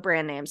Cup's also a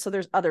brand name, so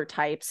there's other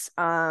types.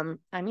 I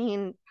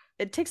mean,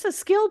 it takes a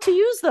skill to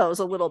use those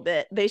a little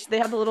bit. They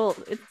have a little.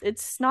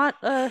 It's not.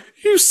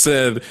 You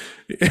said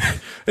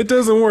it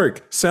doesn't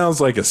work.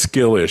 Sounds like a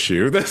skill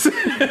issue. That's.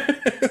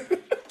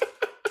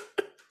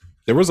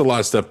 There was a lot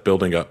of stuff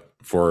building up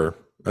for,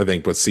 I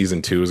think, what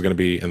season 2 is going to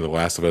be in The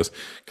Last of Us,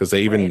 because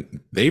they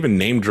even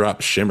name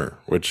drop Shimmer,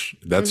 which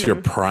that's your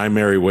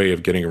primary way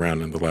of getting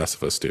around in The Last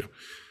of Us 2.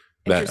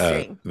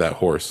 That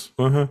horse.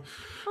 So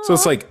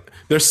it's like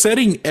they're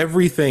setting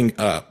everything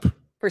up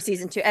for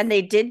season 2, and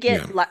they did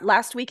get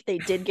last week. They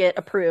did get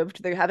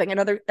approved. They're having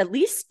at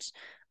least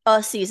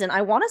a season.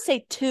 I want to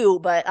say 2,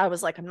 but I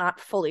was like, I'm not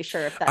fully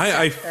sure if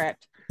that's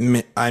correct.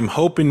 I'm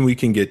hoping we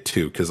can get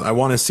 2, because I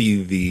want to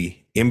see the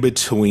in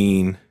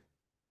between.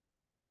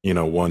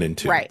 1 and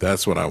 2. Right.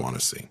 That's what I want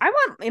to see. I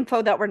want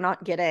info that we're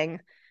not getting.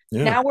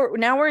 Yeah.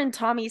 Now we're in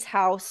Tommy's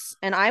house,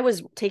 and I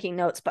was taking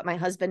notes, but my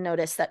husband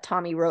noticed that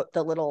Tommy wrote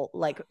the little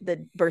like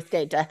the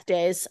birthday death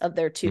days of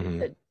their two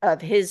Hmm.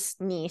 of his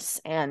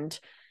niece and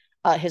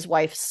his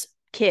wife's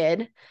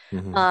kid.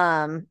 Hmm.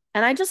 And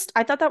I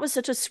thought that was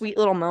such a sweet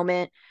little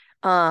moment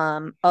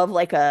of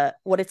like a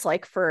what it's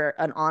like for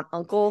an aunt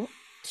uncle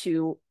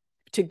to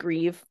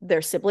grieve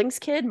their sibling's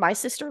kid. My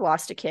sister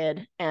lost a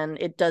kid, and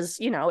it does,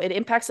 it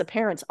impacts the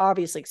parents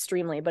obviously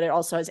extremely, but it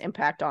also has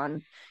impact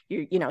on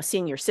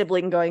seeing your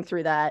sibling going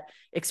through that,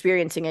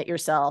 experiencing it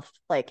yourself.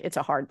 Like it's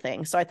a hard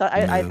thing. So I thought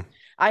Yeah.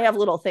 I have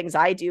little things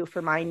I do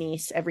for my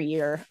niece every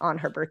year on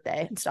her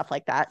birthday and stuff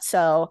like that.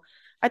 So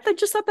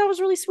just thought that was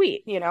really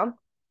sweet.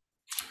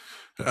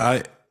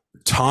 I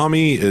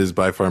Tommy is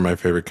by far my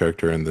favorite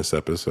character in this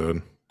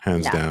episode,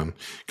 hands Yeah, down,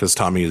 because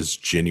Tommy is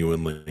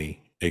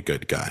genuinely a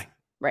good guy,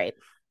 right.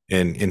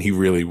 and he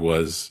really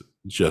was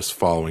just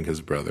following his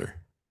brother,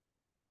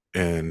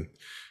 and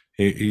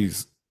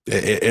he's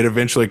it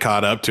eventually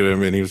caught up to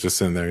him, and he was just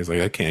sitting there. He's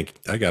like,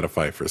 I gotta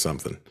fight for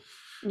something.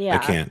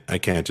 Yeah. I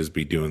can't just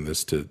be doing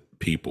this to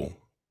people,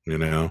 you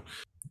know.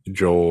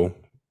 Joel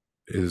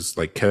is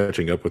like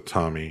catching up with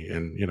Tommy,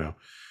 and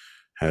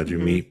how'd you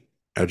Hmm. meet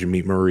how'd you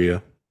meet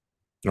Maria,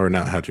 or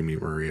not how'd you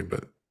meet Maria,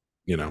 but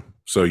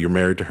so you're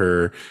married to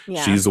her.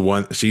 Yeah. She's the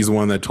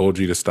one that told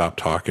you to stop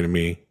talking to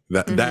me.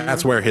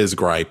 That's Hmm. where his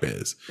gripe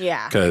is,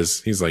 Yeah.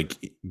 because he's like,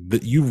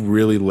 you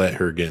really let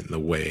her get in the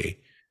way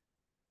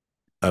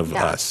of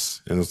Yeah.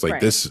 us, and it's like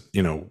Right. this,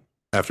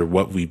 after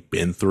what we've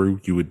been through,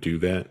 you would do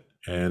that.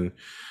 And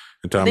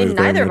Tommy They was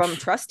very neither of them much.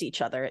 trust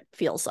each other. It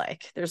feels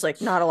like there's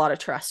like not a lot of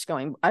trust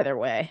going either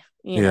way.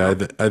 Yeah,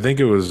 I think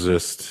it was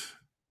just,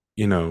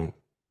 you know,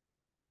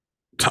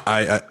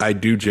 I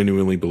do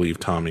genuinely believe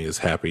Tommy is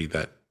happy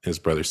that his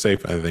brother's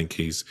safe. I think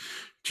he's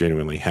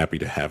genuinely happy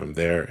to have him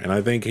there, and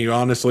I think he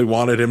honestly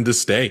wanted him to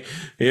stay.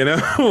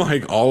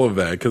 Like all of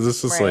that, because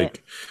Right.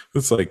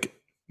 it's like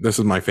this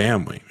is my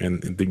family,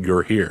 and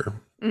you're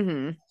here.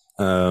 Hmm.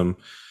 Um,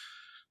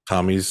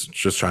 Tommy's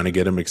just trying to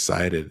get him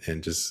excited,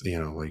 and just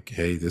like,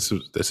 hey, this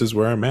is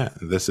where I'm at.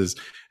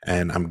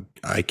 And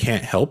I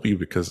can't help you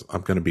because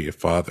I'm going to be a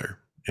father.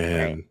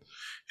 Right.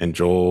 And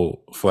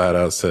Joel flat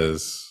out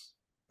says,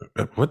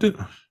 what did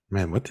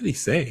what did he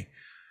say?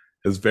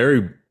 It's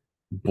very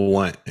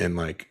blunt, and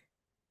like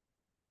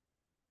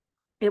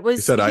It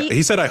was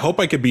he said I hope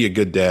I could be a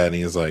good dad, and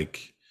he's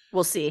like,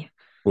 we'll see.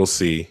 we'll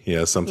see.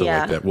 Yeah, something like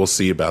Yeah. that. We'll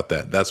see about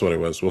that. That's what it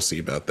was. We'll see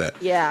about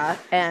that. Yeah.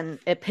 And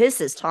it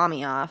pisses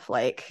Tommy off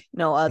like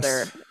no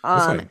other. It's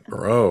like,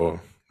 bro,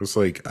 it's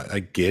like, I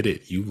get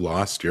it. You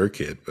lost your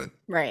kid, but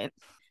Right.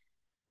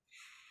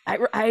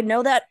 I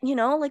know that,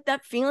 like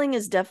that feeling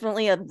is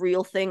definitely a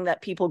real thing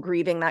that people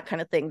grieving that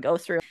kind of thing go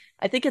through.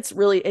 I think it's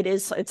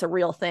a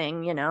real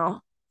thing,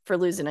 for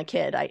losing a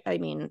kid. I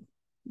mean,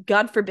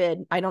 God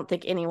forbid, I don't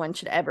think anyone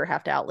should ever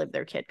have to outlive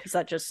their kid because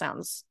that just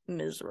sounds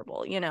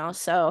miserable.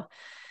 So,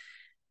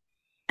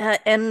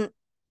 and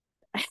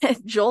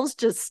Joel's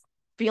just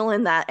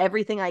feeling that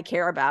everything I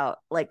care about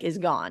like is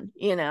gone.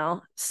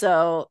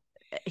 So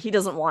he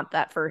doesn't want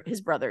that for his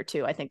brother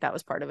too. I think that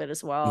was part of it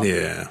as well.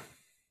 yeah.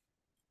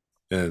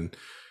 And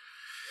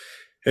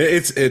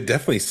it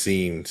definitely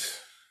seemed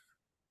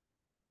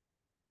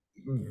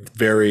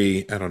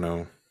very, I don't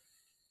know.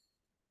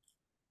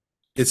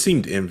 It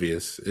seemed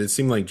envious. It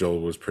seemed like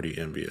Joel was pretty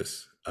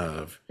envious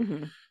of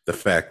Hmm. the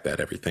fact that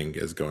everything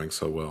is going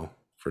so well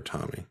for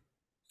Tommy.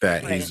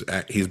 That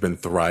Right. he's been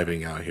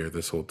thriving out here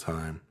this whole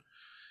time,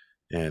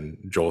 and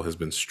Joel has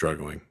been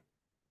struggling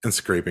and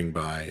scraping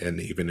by, and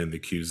even in the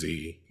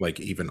QZ, like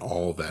even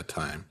all that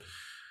time.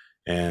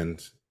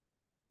 And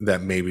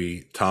that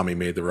maybe Tommy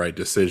made the right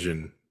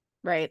decision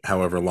Right.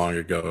 however long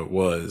ago it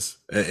was.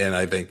 And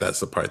I think that's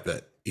the part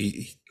that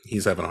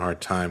he's having a hard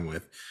time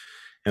with.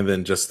 And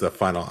then just the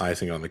final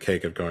icing on the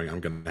cake of going, I'm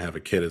going to have a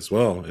kid as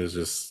well, is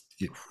just,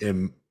 it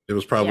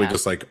was probably Yeah.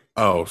 just like,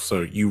 oh, so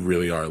you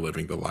really are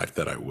living the life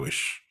that I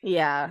wish,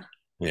 Yeah.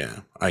 yeah,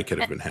 I could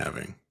have been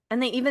having.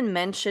 And they even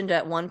mentioned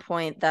at one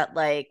point that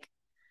like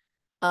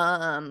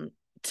Tom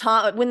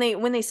when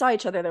they saw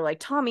each other, they're like,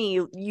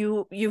 Tommy,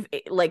 you've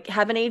like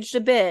haven't aged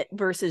a bit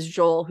versus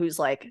Joel, who's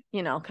like,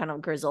 kind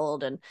of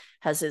grizzled and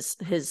has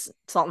his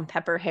salt and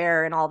pepper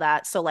hair and all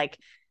that. So like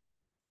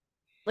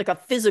a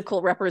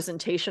physical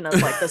representation of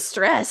like the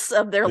stress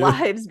of their Yeah.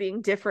 lives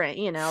being different,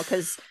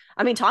 because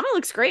I mean Tommy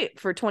looks great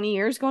for 20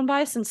 years going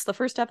by since the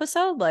first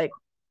episode. Like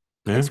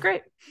Yeah. looks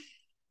great,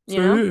 you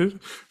So know? he's a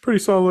pretty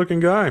solid looking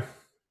guy.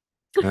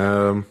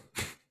 Um,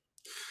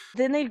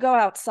 Then they go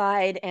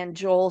outside and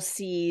Joel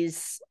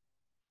sees,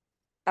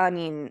 I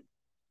mean,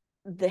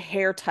 the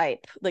hair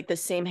type, like the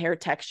same hair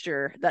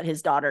texture that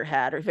his daughter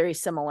had, or very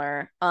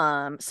similar.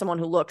 Someone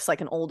who looks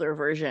like an older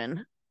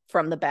version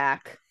from the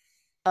back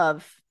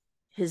of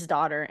his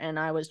daughter. And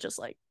I was just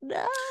like,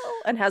 no,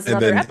 and has and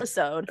another then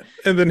episode.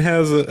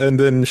 and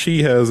then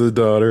she has a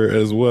daughter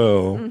as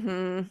well.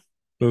 Mm-hmm.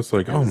 It's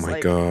like, I oh was my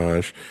like,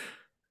 gosh.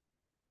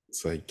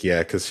 It's like, yeah,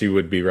 because she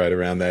would be right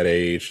around that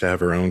age to have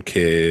her own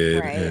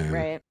kid. right, And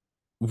right.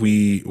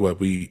 we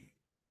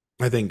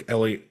I think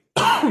Ellie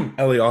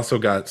Ellie also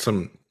got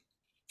some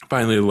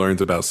finally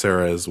learns about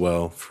Sarah as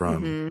well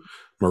from Hmm.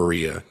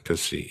 Maria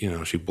because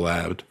she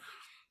blabbed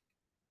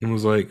and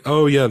was like,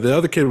 "Oh yeah, the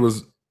other kid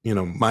was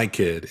my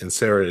kid, and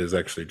Sarah is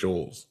actually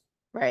Joel's."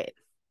 Right.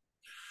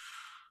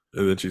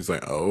 And then she's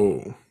like,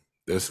 "Oh,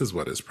 this is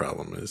what his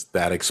problem is.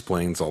 That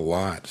explains a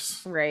lot."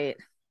 Right.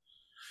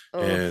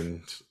 Oh,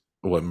 And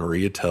what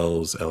Maria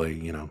tells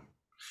Ellie,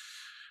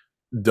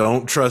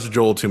 don't trust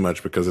Joel too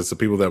much because it's the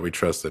people that we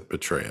trust that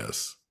betray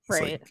us.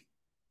 right.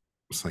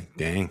 It's like,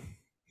 dang,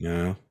 you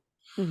know.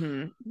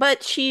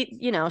 But she's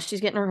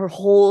getting her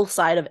whole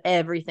side of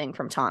everything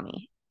from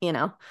Tommy,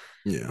 Yeah.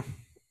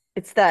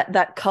 It's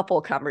that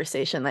couple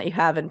conversation that you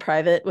have in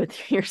private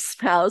with your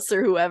spouse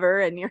or whoever,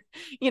 and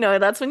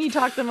that's when you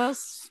talk the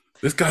most.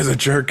 This guy's a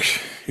jerk.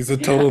 He's a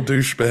Yeah. total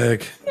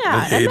douchebag. I Yeah,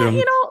 and hate that,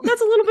 him.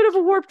 that's a little bit of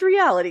a warped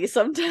reality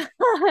sometimes.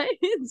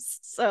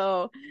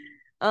 So,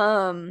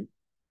 um,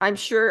 I'm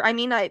sure. I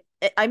mean, I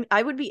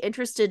would be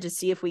interested to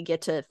see if we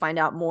get to find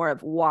out more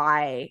of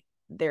why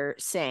they're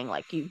saying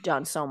like you've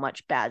done so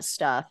much bad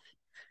stuff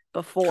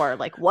before.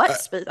 Like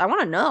I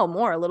want to know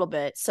more a little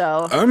bit.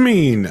 So, I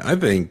mean, I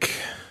think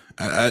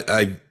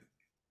they're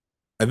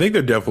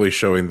definitely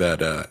showing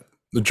that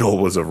Joel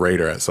was a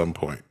raider at some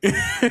point. was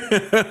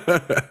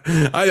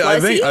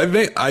he?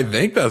 I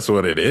think that's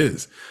what it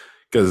is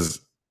because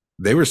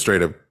they were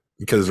straight up.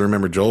 Because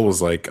remember, Joel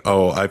was like,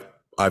 "Oh,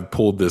 I've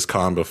pulled this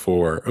con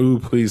before. Oh,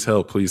 please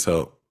help,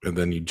 and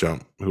then you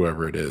jump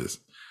whoever it is.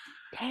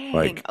 Dang.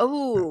 Like,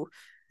 Oh,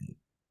 I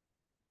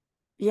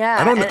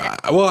yeah. don't. And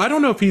Well, I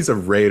don't know if he's a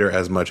raider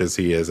as much as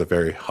he is a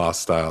very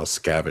hostile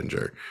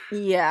scavenger.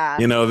 yeah.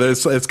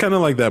 There's it's kind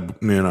of like that.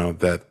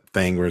 That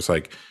thing where it's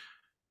like.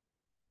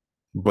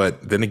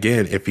 But then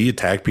again, if he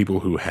attacked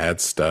people who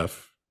had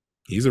stuff,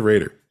 he's a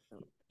raider.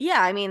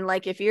 Yeah, I mean,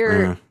 like if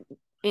you're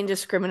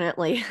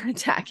indiscriminately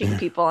attacking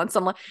people on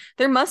someone,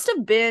 there must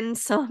have been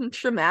some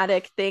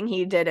traumatic thing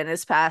he did in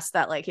his past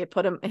that like it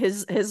put him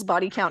his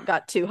body count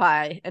got too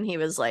high and he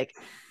was like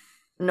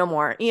no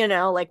more,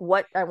 like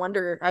what I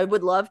wonder, I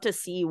would love to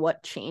see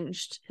what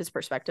changed his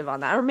perspective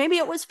on that. Or maybe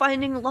it was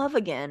finding love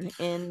again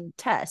in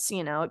Tess,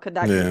 could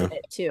be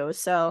it too.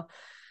 So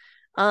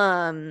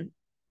I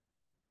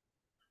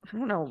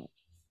don't know,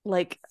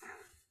 like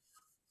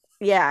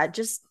yeah,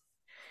 just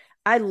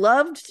I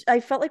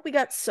felt like we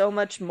got so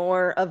much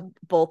more of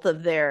both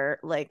of their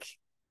like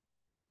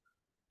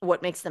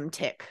what makes them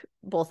tick,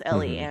 both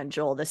Ellie Mm-hmm. and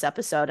Joel this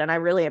episode, and I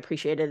really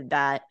appreciated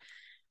that.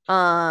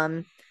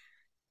 Um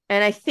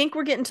and I think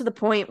we're getting to the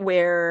point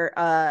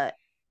where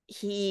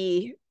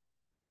he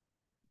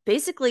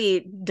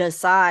basically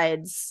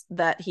decides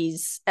that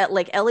he's at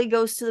like Ellie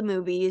goes to the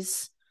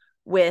movies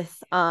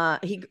with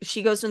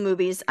she goes to the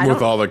movies. I With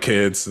don't all the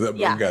kids, that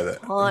yeah, guy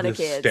that ton of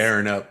just kids.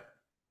 staring up.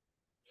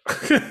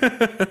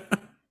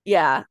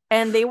 Yeah,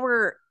 and it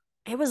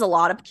was a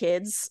lot of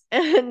kids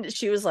and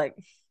she was like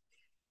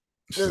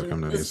She's like, I'm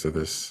not this used to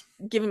this.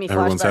 giving me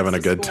Everyone's flashbacks having a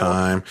to good school.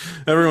 time.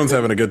 Everyone's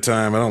having a good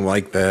time. I don't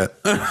like that.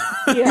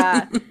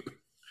 Yeah.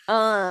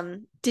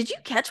 Did you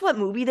catch what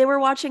movie they were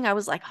watching? I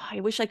was like, oh, I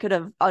wish I could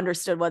have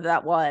understood what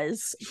that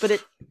was,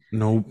 but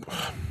Nope.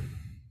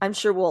 I'm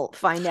sure we'll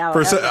find out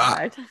For after a the I,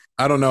 fact.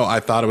 I don't know. I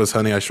thought it was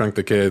Honey, I Shrunk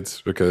the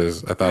Kids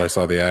because I thought I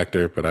saw the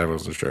actor, but I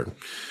wasn't sure.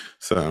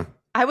 So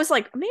I was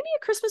like, maybe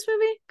a Christmas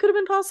movie could have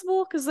been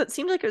possible because it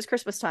seemed like it was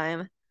Christmas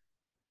time,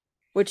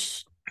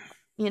 which,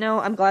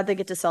 I'm glad they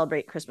get to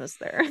celebrate Christmas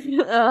there.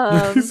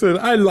 he said,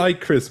 I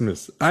like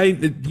Christmas.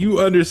 You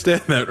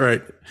understand that,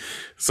 right?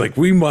 It's like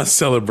we must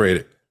celebrate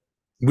it.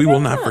 We will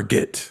not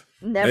forget.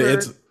 Never.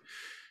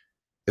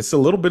 It's a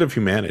little bit of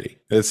humanity.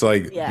 It's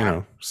like,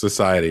 Yeah.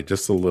 society,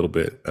 just a little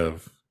bit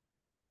of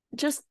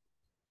Just,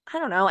 I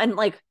don't know. And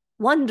like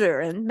wonder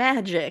and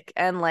magic.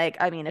 And like,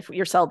 I mean, if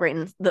you're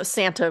celebrating the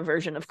Santa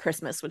version of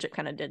Christmas, which it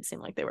kind of did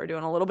seem like they were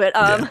doing a little bit.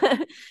 yeah.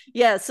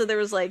 Yeah. So there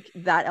was like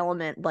that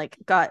element, like,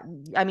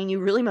 I mean, you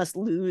really must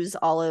lose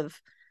all of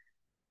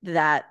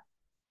that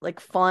like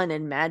fun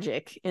and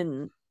magic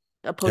in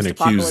a And a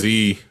post-apocalypse.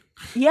 QZ,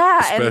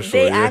 Yeah. And especially.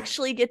 they Yeah.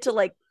 actually get to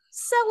like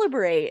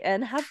celebrate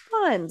and have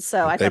fun.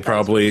 So I They thought that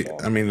was really probably, cool.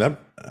 I mean,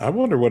 I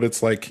wonder what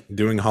it's like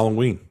doing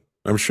Halloween.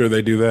 I'm sure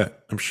they do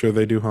that. I'm sure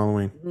they do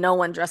Halloween. No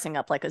one dressing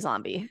up like a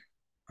zombie.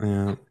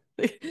 Yeah.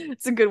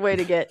 It's a good way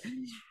to get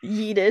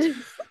yeeted.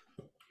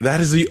 That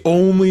is the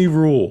only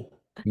rule.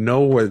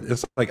 No,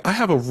 it's like I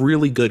have a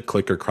really good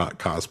clicker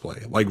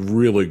cosplay, like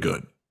really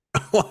good.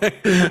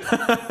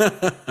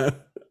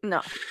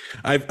 No.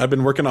 I've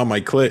been working on my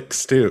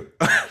clicks too.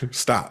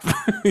 Stop.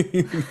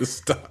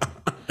 Stop.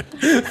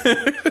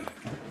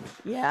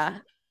 Yeah.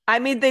 I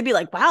mean, they'd be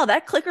like, wow,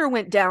 that clicker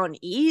went down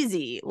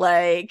easy.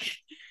 Like,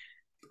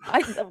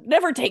 I've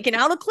never taken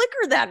out a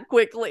clicker that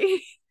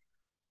quickly.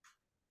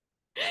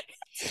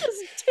 It's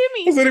just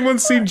Timmy. Has anyone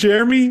seen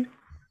Jeremy?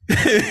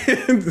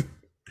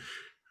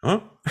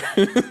 Huh?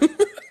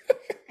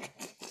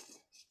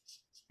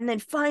 And then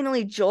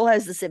finally, Joel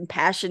has this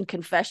impassioned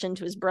confession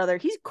to his brother.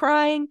 He's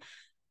crying.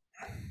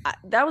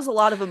 That was a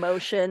lot of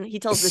emotion. He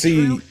tells the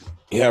truth.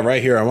 Yeah,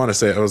 right here, I want to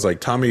say I was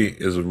like, Tommy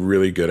is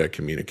really good at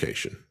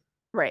communication.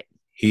 Right.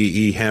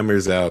 He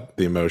hammers out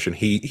the emotion.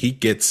 He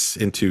gets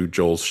into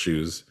Joel's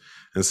shoes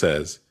and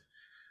says,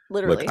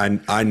 "Look, Literally.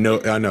 I know,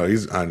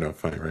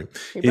 funny, right?"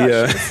 He He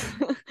brought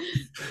shoes.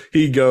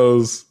 he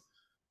goes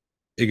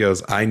he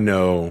goes, "I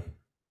know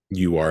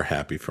you are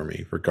happy for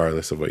me,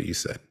 regardless of what you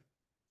said,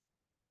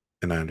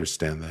 and I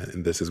understand that,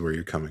 and this is where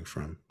you're coming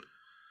from.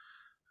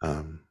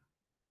 Um,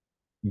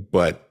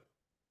 but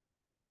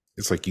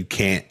it's like you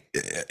can't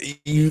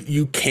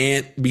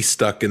be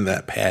stuck in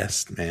that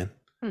past, man."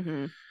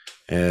 Mm-hmm.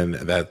 And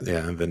that,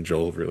 yeah, and then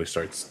Joel really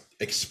starts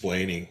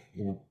explaining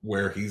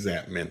where he's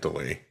at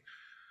mentally.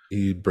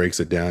 He breaks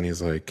it down.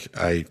 He's like,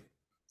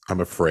 I'm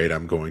afraid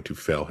I'm going to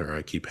fail her.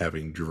 I keep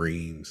having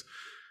dreams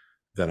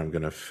that I'm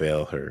going to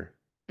fail her.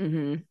 Mm-hmm.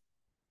 And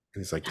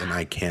he's like, and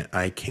I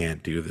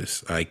can't do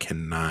this. I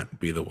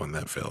cannot be the one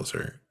that fails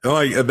her. And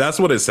like, that's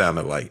what it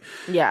sounded like.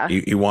 Yeah.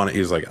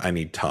 He's like, I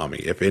need Tommy.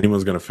 If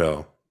anyone's going to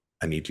fail,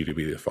 I need you to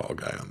be the fall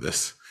guy on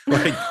this.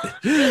 Like,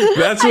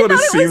 that's what it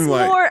seemed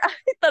like. I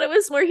thought it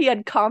was more he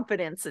had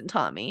confidence in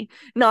Tommy,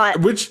 not.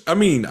 Which, I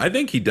mean, I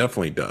think he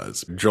definitely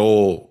does.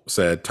 Joel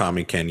said,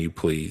 Tommy, can you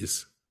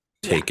please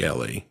take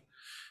Ellie?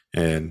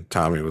 And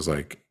Tommy was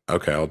like,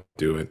 okay, I'll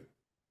do it.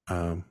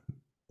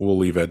 We'll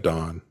leave at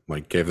dawn.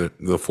 Like, gave it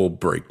the full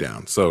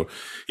breakdown. So,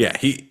 yeah,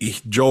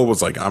 Joel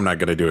was like, I'm not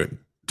going to do it.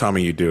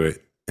 Tommy, you do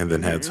it. And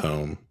then heads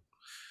home.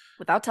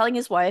 Without telling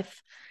his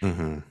wife.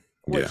 Mm-hmm.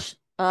 Which,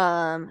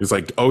 he's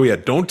like, oh, yeah,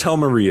 don't tell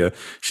Maria.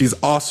 She's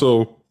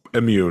also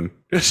immune.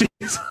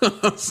 She's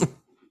awesome.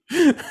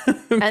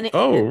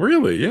 Oh,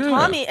 really?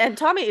 Yeah.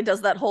 Tommy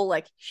does that whole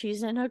like,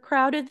 she's in a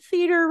crowded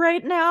theater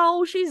right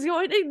now. She's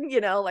going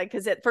to, like,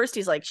 because at first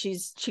he's like,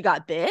 she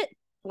got bit.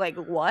 Like,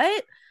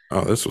 what?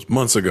 Oh, this was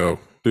months ago,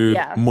 dude.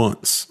 Yeah.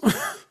 Months.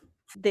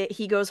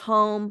 He goes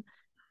home,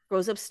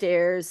 goes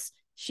upstairs.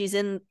 She's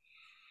in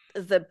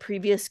the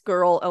previous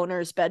girl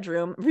owner's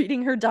bedroom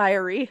reading her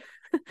diary.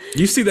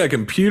 You see that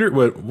computer?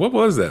 What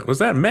was that? Was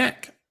that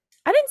Mac?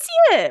 I didn't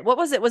see it. What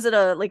was it? Was it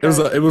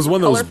it was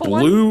one of those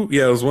blue? One?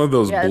 Yeah, it was one of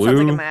those blue. It sounds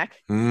like a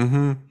Mac.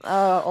 Mm-hmm.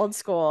 Old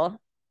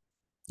school.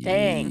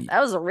 Dang,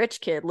 that was a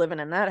rich kid living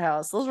in that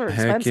house. Those were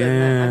expensive.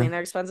 Yeah. I mean, they're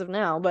expensive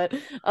now, but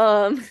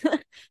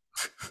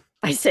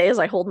I say as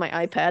I hold my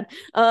iPad.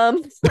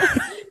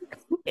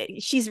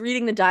 She's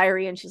reading the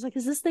diary and she's like,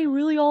 is this they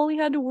really all we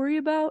had to worry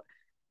about?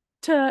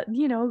 To,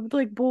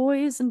 like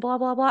boys and blah,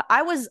 blah, blah.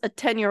 I was a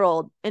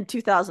 10-year-old in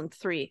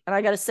 2003. And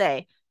I got to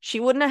say, she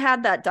wouldn't have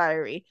had that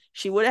diary.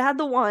 She would have had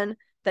the one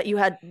that you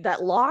had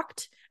that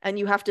locked and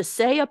you have to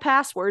say a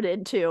password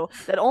into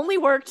that only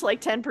worked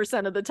like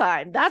 10% of the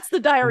time. That's the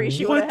diary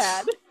she would have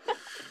had.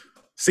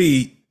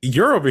 See,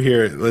 you're over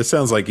here. It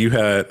sounds like you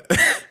had.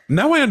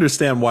 Now I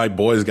understand why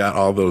boys got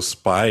all those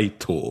spy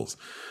tools.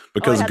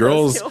 Because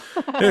girls,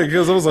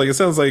 because I was like, it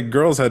sounds like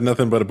girls had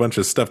nothing but a bunch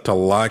of stuff to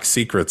lock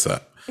secrets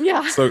up.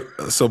 Yeah.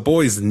 So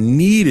boys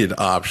needed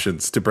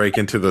options to break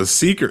into those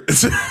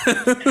secrets.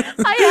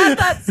 I had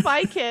that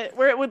spy kit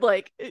where it would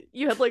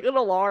you had like an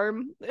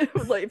alarm. It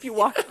would, like if you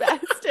walked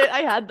past it,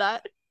 I had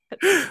that.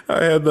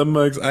 I had the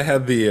mugs. I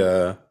had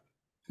the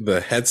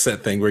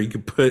headset thing where you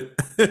could put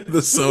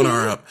the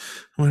sonar up.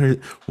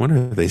 What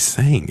are they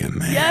saying in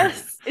there?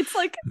 Yes, it's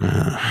like.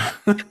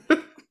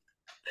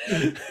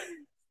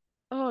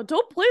 Oh,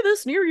 don't play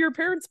this near your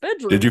parents'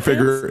 bedroom. Did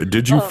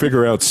you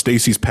figure out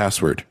Stacy's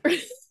password?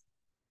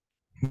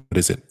 What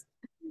is it?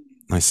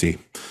 I see.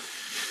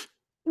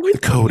 The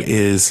code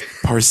is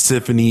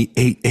Parsiphony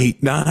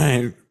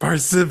 889.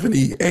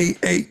 Parsiphony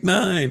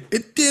 889.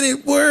 It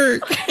didn't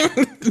work.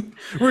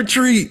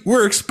 Retreat.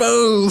 We're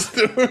exposed.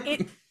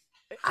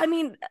 I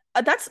mean,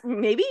 that's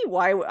maybe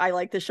why I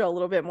like the show a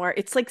little bit more.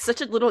 It's like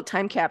such a little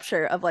time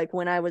capture of like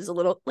when I was a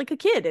little like a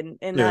kid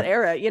in that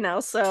era,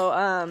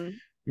 So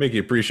make you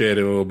appreciate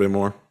it a little bit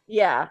more.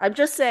 Yeah, I'm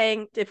just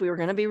saying, if we were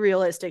going to be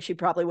realistic, she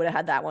probably would have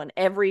had that one.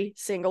 Every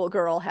single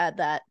girl had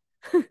that,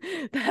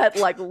 that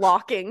like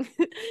locking.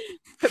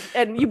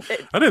 And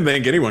I didn't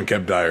think anyone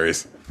kept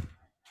diaries.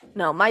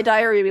 No, my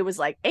diary was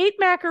like, ate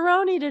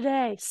macaroni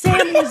today.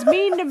 Sam was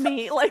mean to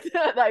me. Like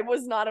that. I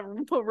was not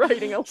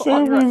writing a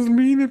Sam was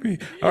mean to me.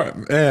 All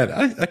right, man.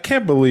 I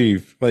can't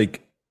believe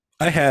like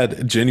I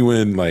had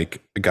genuine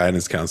like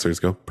guidance counselors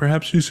go,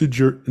 perhaps you should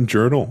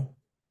journal.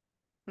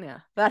 Yeah,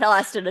 that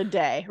lasted a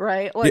day,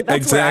 right? Like, that's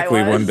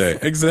exactly one day.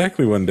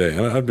 Exactly one day.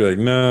 And I'd be like,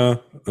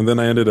 no. And then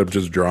I ended up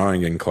just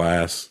drawing in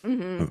class.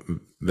 Mm-hmm.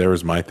 There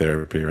was my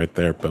therapy right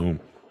there. Boom.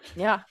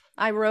 Yeah.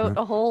 I wrote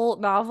a whole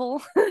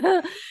novel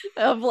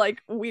of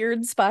like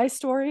weird spy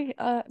story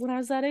when I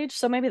was that age.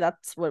 So maybe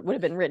that's what would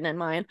have been written in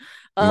mine.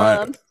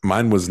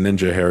 Mine was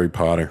Ninja Harry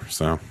Potter.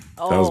 So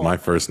that was my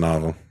first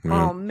novel.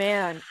 Yeah. Oh,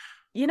 man.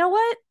 You know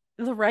what?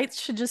 The rights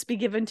should just be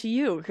given to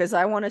you because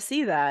I want to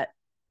see that.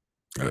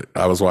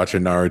 I was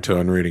watching Naruto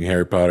and reading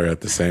Harry Potter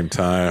at the same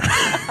time.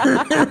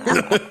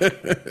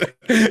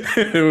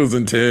 It was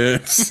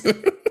intense.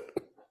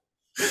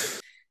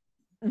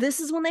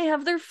 This is when they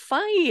have their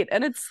fight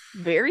and it's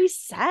very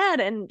sad.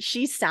 And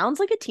she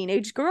sounds like a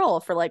teenage girl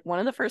for like one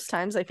of the first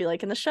times I feel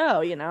like in the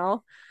show,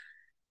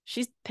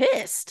 she's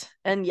pissed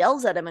and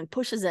yells at him and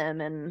pushes him,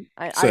 and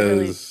I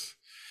really Says,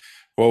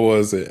 what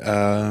was it?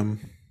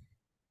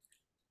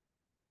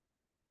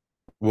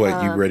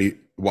 What, you um ready?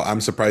 Well, I'm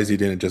surprised you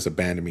didn't just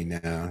abandon me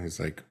now. He's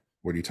like,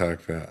 what are you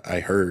talking about? I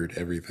heard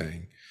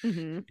everything.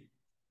 mhm.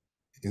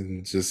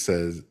 And just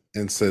says,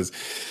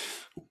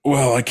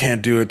 well, I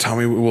can't do it. Tell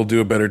me we'll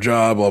do a better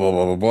job, blah, blah,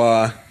 blah, blah,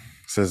 blah.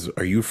 Says,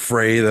 are you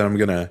afraid that I'm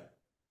gonna,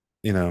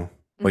 you know,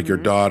 like your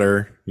Mhm.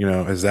 daughter,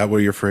 is that what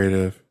you're afraid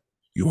of?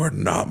 You are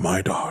not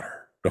my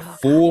daughter. The Oh god.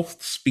 full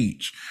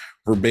speech,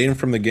 verbatim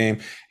from the game.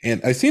 And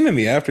I seen in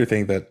the after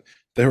thing that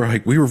they were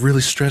like, we were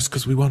really stressed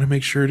because we want to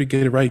make sure to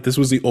get it right. This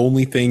was the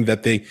only thing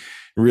that they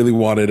really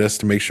wanted us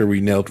to make sure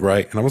we nailed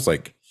right. And I was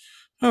like,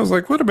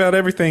 what about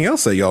everything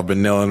else that y'all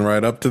been nailing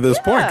right up to this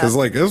point? Yeah. Because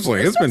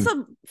This it's stuff's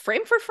been, a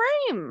frame for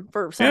frame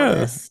for some of yeah.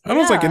 this. I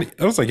was like,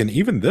 Yeah. and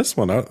even this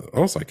one, I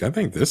was like, I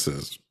think this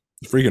is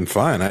freaking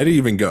fine. I didn't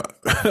even go.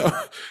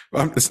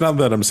 It's not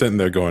that I'm sitting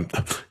there going,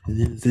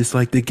 is this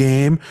like the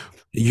game?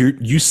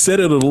 You said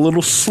it a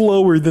little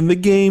slower than the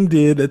game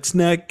did. That's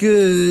not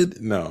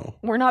good. No.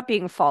 We're not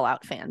being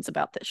Fallout fans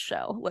about this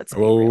show. Let's be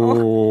real.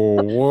 Oh,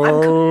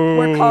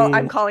 I'm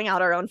whoa. calling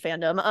out our own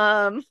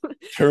fandom.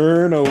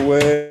 Turn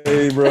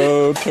away,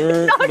 bro.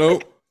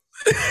 Nope.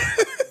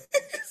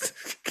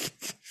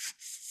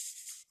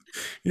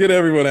 Get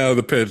everyone out of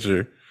the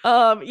picture.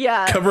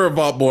 Yeah. Cover a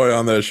bot boy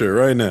on that shirt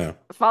right now.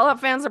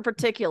 Fallout fans in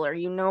particular,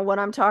 you know what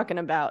I'm talking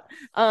about.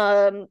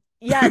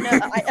 Yeah, no,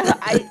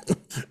 I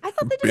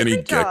thought they did Benny a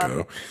great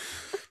Gecko.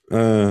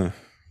 job.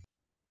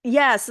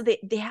 Yeah, so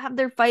they have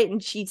their fight,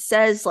 and she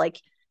says,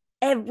 like,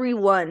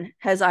 everyone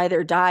has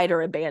either died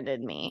or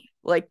abandoned me.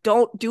 Like,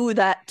 don't do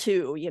that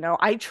too.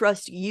 I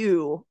trust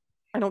you.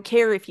 I don't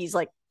care if he's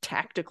like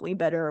tactically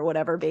better or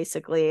whatever,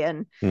 basically.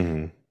 And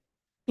Mhm.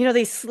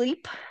 they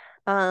sleep.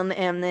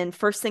 And then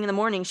first thing in the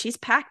morning, she's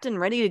packed and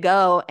ready to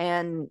go,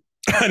 and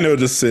I know,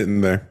 just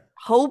sitting there.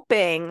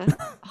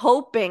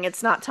 hoping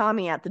it's not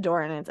Tommy at the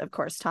door, and it's of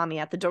course Tommy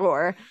at the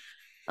door.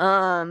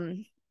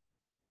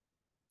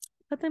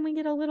 But then we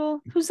get a little,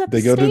 who's at the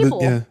They go to the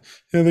stable?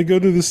 they go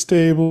to the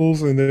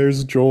stables, and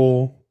there's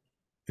Joel.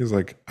 He's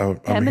like, I'm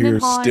Hemming and here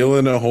hawing.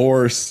 stealing a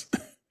horse.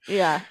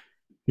 Yeah.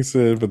 He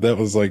said, but that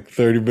was like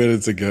 30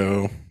 minutes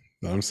ago.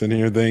 I'm sitting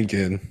here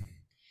thinking.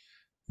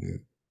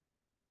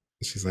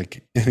 She's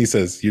like, and he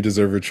says, you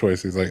deserve a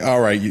choice. He's like, all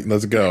right,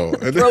 let's go.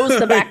 Throws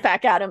the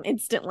backpack at him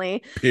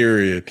instantly.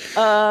 Period. It's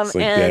like,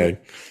 And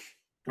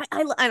dang.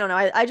 I don't know.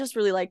 I just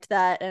really liked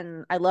that,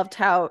 and I loved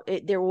how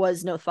there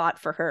was no thought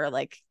for her.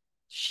 Like,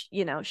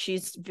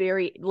 she's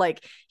very,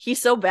 like,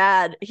 he's so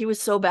bad. He was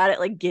so bad at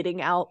like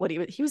getting out what he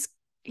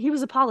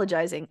was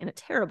apologizing in a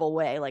terrible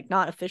way, like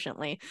not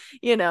efficiently,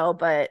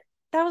 but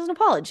that was an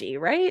apology,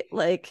 right?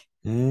 Like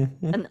Mhm.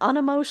 an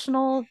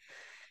unemotional,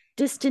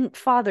 distant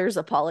father's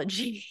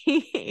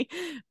apology.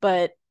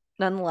 But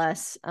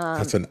nonetheless,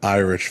 That's an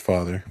Irish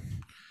father.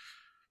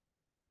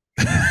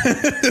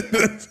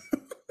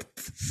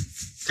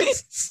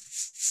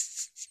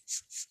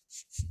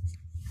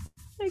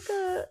 like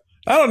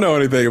I don't know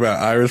anything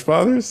about Irish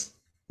fathers.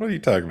 What are you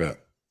talking about?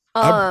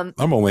 I'm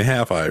only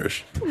half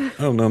Irish. I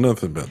don't know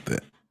nothing about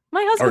that.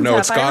 my Or husband's no, half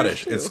it's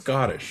Scottish. Irish, It's too.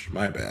 Scottish.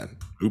 My bad.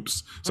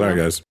 Oops. Sorry,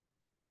 Well, guys.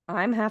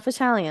 I'm half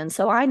Italian,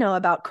 so I know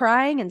about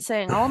crying and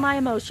saying all my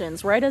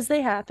emotions right as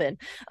they happen.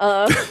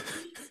 That's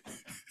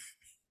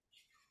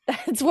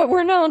what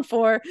we're known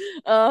for.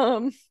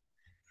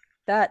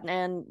 That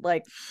and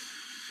like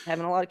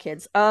having a lot of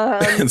kids.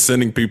 And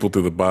sending people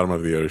to the bottom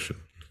of the ocean.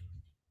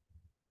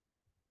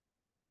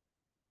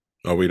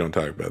 Oh, we don't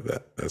talk about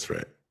that. That's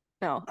right.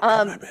 No.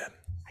 My bad.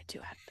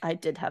 I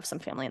did have some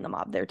family in the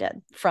mob. They're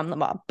dead from the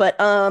mob. But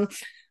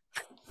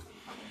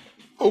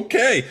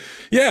Okay.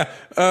 Yeah.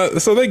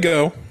 So they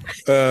go.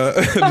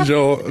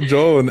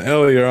 Joel and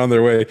Ellie are on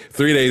their way.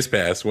 3 days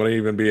pass. Won't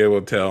even be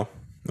able to tell.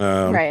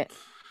 right.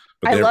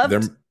 But I they're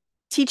loved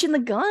teaching the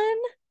gun.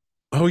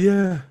 oh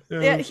yeah. Yeah,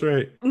 Yeah, that's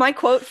right. my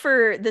quote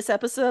for this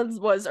episode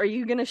was, "Are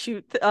you gonna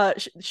shoot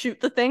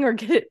the thing or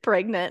get it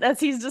pregnant?" As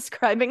he's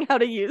describing how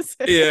to use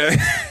it. Yeah.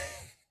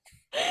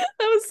 That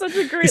was such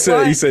a great He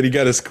line. said you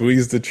gotta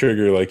squeeze the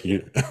trigger like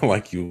you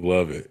like you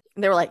love it.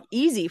 They were like,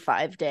 easy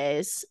 5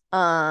 days,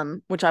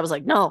 which I was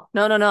like, no,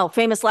 no, no, no,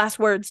 famous last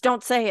words,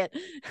 don't say it.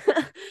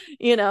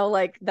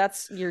 Like,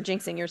 that's, you're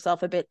jinxing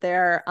yourself a bit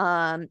there.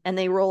 And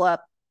they roll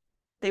up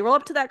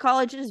to that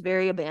college. It is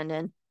very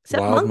abandoned,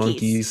 except Wild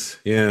monkeys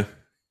Yeah.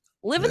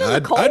 living in the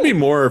cold. I'd be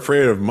more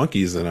afraid of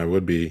monkeys than I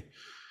would be.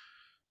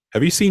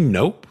 Have you seen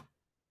Nope?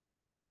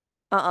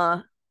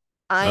 I'm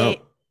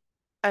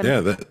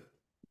Yeah,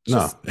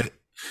 just,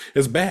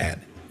 it's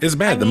bad. It's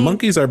bad. I The mean,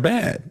 monkeys are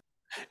bad.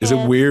 Is it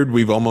and weird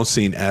we've almost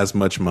seen as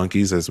much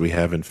monkeys as we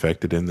have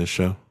infected in this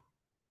show?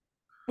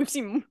 we've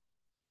seen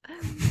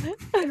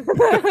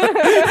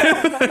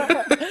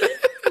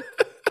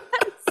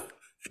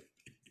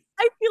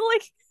I feel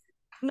like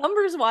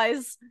numbers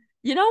wise,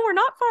 we're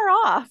not far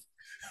off.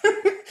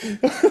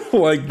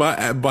 Like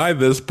by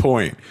this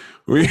point,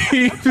 we've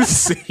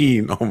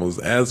seen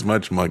almost as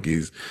much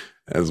monkeys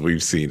as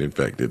we've seen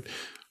infected.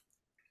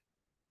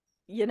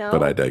 you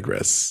But I know?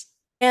 digress.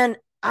 And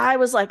I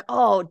was like,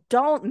 oh,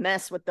 don't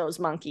mess with those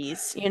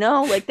monkeys, you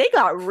know? Like they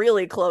got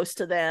really close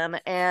to them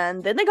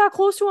and then they got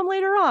close to them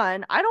later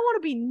on. I don't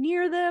want to be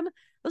near them.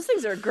 Those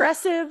things are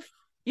aggressive.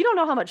 You don't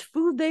know how much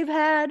food they've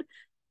had.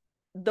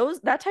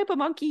 That type of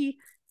monkey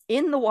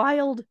in the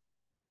wild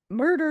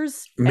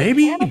murders and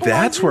Maybe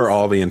that's where cannibalizes.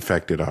 all the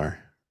infected are.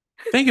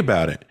 Think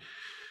about it.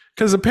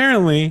 Because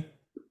apparently,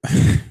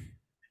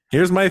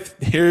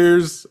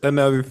 here's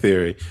another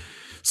theory.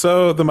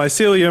 So the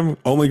mycelium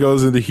only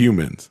goes into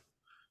humans,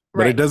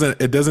 but Right.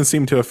 it doesn't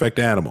seem to affect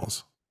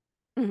animals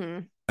Mm-hmm.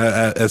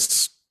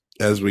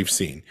 as we've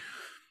seen.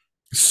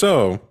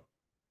 So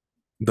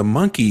the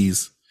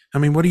monkeys, I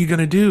mean, what are you going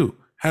to do?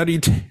 How do you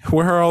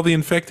where are all the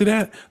infected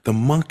at? The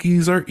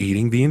monkeys are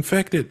eating the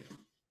infected.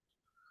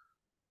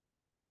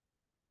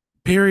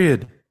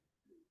 Period.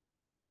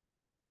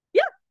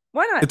 Yeah.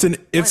 Why not? Why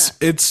not?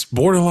 It's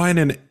borderline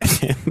an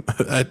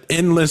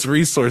endless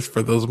resource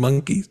for those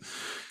monkeys.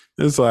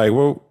 It's like,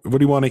 well, what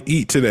do you want to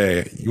eat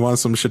today? You want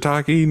some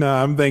shiitake? No,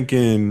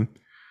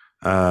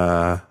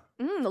 A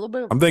little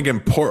bit. I'm thinking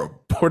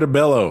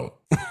portobello.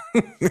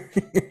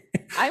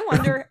 I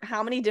wonder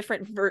how many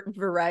different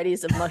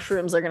varieties of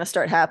mushrooms are going to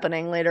start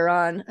happening later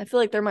on. I feel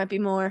like there might be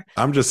more.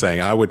 I'm just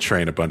saying, I would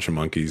train a bunch of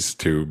monkeys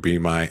to be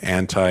my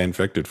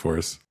anti-infected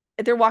force.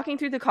 They're walking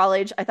through the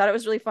college. I thought it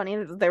was really funny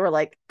that they were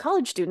like,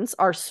 college students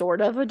are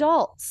sort of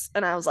adults.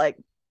 And I was like,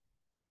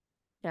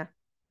 yeah,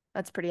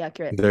 that's pretty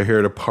accurate. They're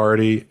here to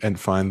party and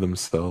find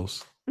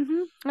themselves.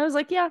 I was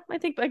like, yeah, I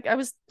think like I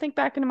was think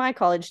back into my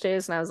college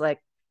days and I was like,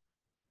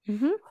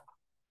 mm-hmm.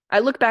 I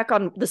look back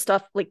on the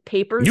stuff like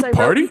papers You I wrote in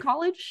party?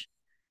 college.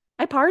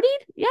 I partied?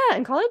 Yeah,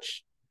 in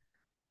college.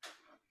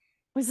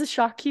 Was this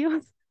shock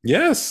you?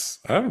 Yes.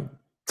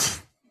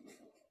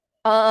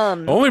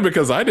 Um, Only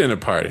because I didn't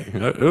party.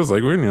 It was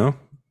like, you know,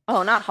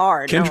 oh, not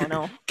hard. kindred,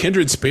 No.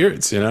 kindred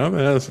spirits, you know.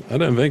 I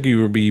didn't think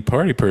you would be a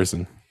party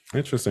person.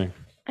 Interesting.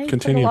 I played a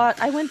Continue. lot.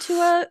 I went to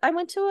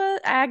a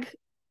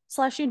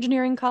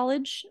ag/engineering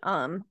college.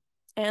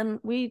 And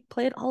we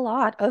played a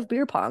lot of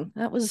beer pong.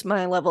 That was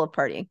my level of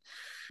partying.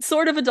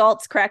 Sort of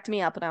adults cracked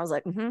me up, and I was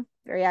like,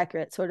 very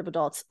accurate. Sort of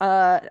adults.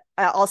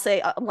 I'll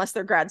say unless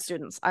they're grad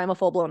students. I'm a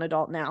full blown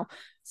adult now,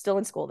 still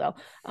in school though.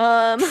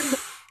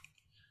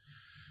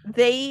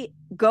 They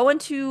go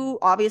into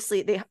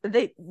obviously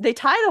they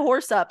tie the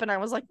horse up, and I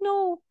was like,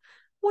 no.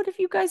 What if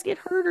you guys get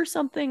hurt or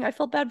something? I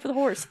felt bad for the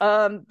horse.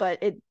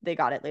 But they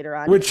got it later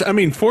on. Which, I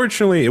mean,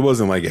 fortunately, it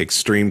wasn't like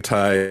extreme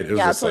tight. It was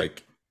just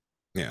like,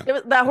 yeah.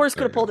 That horse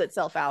could have pulled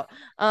itself out.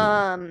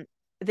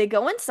 They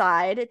go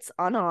inside. It's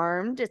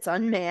unarmed. It's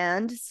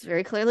unmanned. It's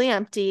very clearly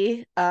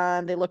empty.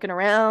 They're looking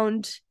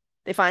around.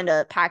 They find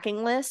a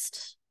packing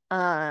list.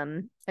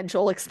 And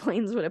Joel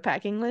explains what a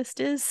packing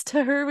list is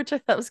to her, which I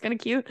thought was kind of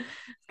cute. It's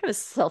kind of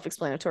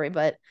self-explanatory,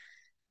 but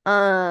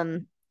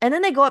and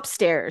then they go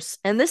upstairs,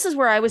 and this is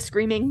where I was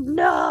screaming,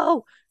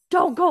 "No,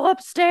 don't go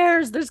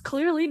upstairs! There's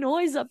clearly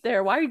noise up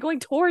there. Why are you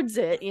going towards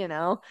it?" You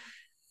know.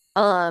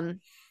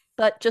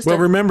 But just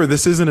Remember,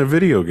 this isn't a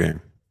video game.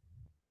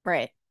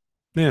 right.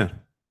 Yeah.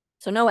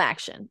 So no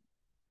action,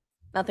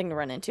 nothing to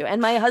run into.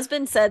 And my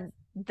husband said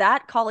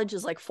that college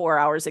is like 4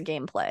 hours of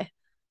gameplay.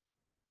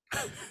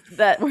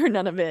 That were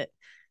none of it.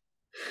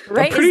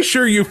 Right? I'm pretty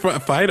sure you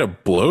fight a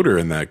bloater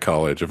in that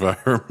college, if I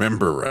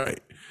remember right.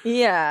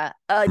 Yeah.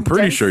 I'm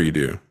pretty sure you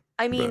do.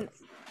 I mean,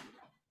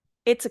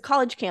 it's a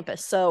college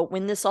campus. So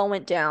when this all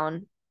went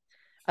down,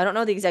 I don't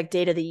know the exact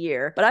date of the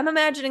year, but I'm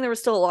imagining there was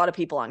still a lot of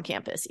people on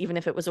campus, even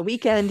if it was a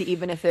weekend,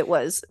 even if it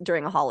was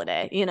during a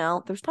holiday, you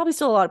know, there's probably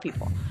still a lot of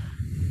people.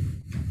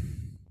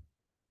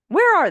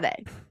 Where are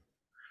they?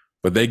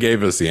 But they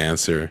gave us the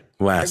answer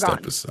last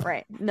episode.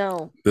 Right.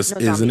 No. This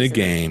isn't a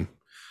game.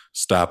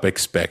 Stop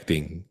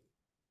expecting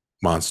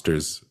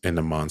monsters in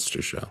a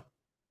monster show.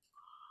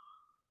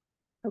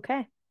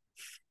 Okay.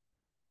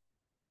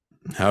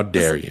 How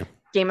dare you?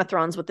 Game of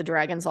Thrones with the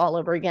dragons all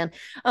over again.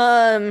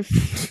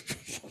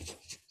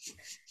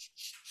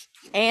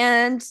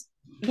 And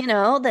you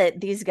know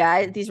that these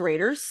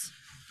raiders,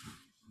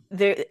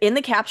 they're in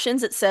the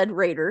captions it said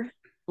raider.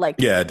 Like,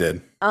 yeah, I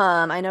did.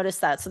 I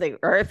noticed that. So they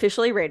are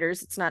officially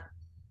raiders. It's not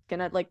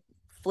gonna like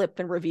flip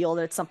and reveal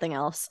that it's something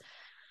else.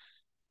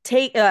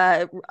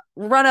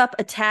 Run up,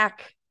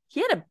 attack.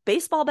 He had a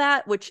baseball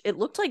bat, which it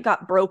looked like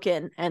got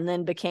broken and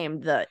then became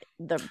the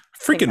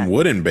freaking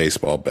wooden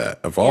baseball bat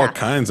of all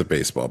kinds of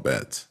baseball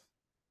bats.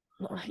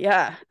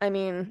 Yeah, I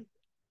mean,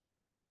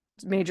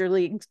 major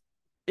league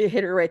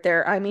hitter right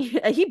there. I mean,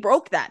 he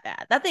broke that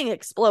bat. That thing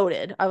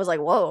exploded. I was like,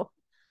 whoa,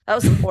 that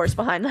was some force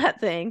behind that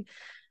thing.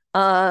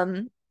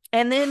 And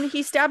then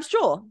he stabs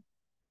Joel.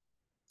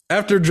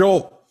 After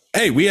Joel,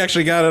 hey, we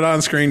actually got it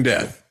on screen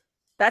death.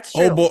 That's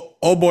true.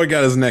 Old boy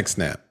got his neck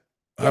snapped.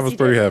 Yes, I was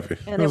pretty happy.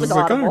 And it was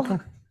audible.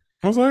 Like,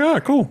 I was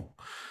like, cool.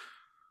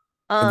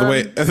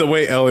 The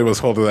way Ellie was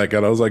holding that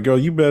gun, I was like, "Girl,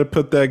 you better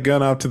put that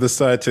gun off to the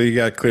side till you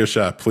got clear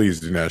shot. Please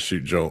do not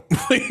shoot Joel."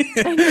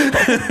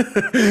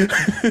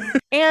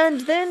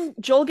 And then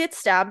Joel gets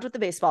stabbed with the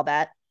baseball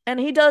bat, And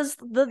he does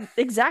the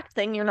exact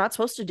thing you're not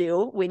supposed to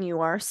do when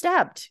you are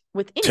stabbed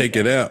with anything. Take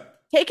it out.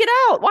 Take it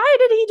out. Why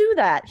did he do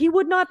that? He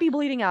would not be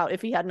bleeding out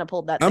if he hadn't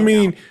pulled that thing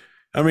out.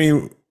 I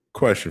mean,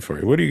 question for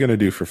you. What are you going to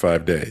do for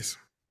 5 days?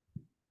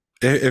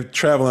 If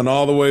traveling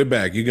all the way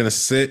back, you're going to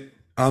sit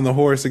on the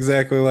horse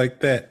exactly like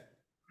that?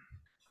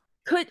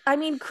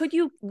 Could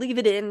you leave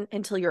it in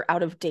until you're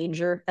out of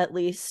danger at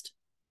least?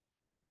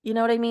 You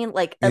know what I mean?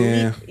 Like at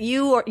Yeah. least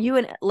you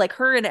and like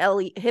her and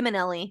Ellie, him and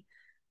Ellie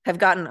have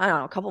gotten, I don't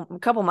know, a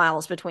couple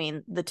miles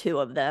between the two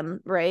of them,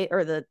 right?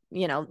 Or the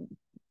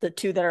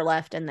two that are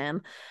left and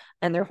them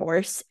and their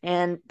horse.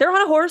 And they're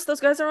on a horse,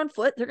 those guys are on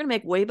foot. They're gonna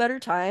make way better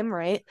time,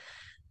 right?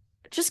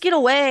 Just get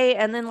away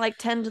and then like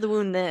tend to the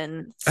wound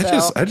then.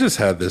 So I just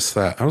had this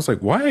thought. I was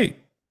like, why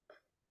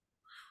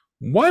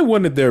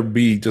wouldn't there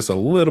be just a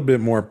little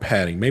bit more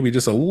padding? Maybe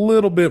just a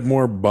little bit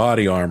more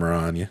body armor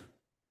on you.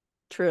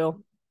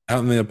 true. Out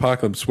in the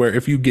apocalypse, where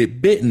if you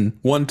get bitten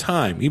one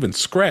time, even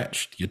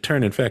scratched, you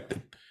turn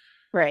infected.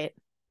 Right.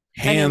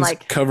 Hands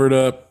like covered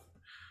up,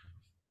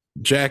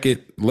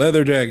 jacket,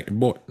 leather jacket.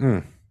 Boy,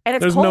 and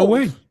it's there's cold. no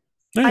way.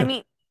 Yeah. I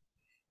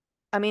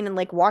mean, in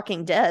like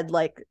Walking Dead,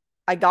 like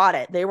I got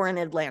it. They were in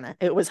Atlanta.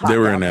 It was hot. They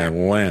were down in there,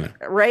 Atlanta.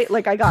 right?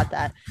 Like I got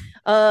that.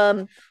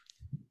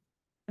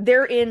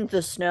 They're in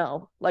the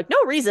snow. Like no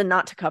reason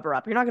not to cover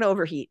up. You're not going to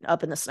overheat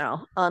up in the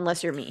snow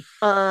unless you're me.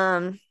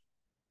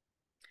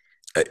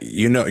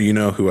 You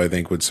know who I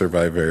think would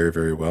survive very,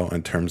 very well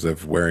in terms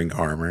of wearing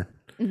armor,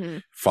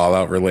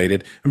 Fallout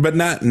related, but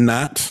not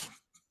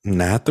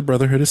the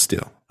Brotherhood of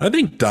Steel. I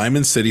think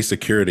Diamond City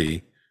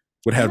Security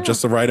would have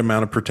just the right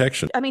amount of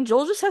protection. I mean,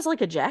 Joel just has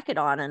like a jacket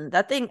on, and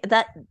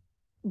that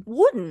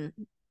wooden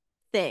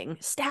thing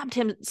stabbed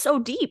him so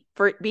deep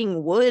for it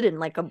being wood and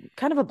like a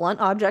kind of a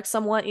blunt object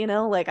somewhat,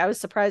 like I was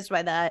surprised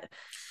by that.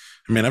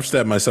 I mean, I've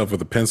stabbed myself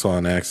with a pencil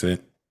on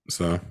accident,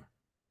 so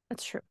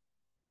that's true.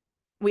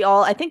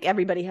 I think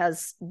everybody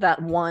has that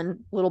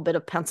one little bit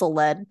of pencil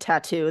lead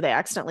tattoo they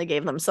accidentally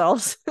gave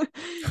themselves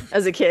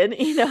as a kid,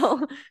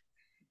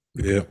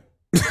 Yeah.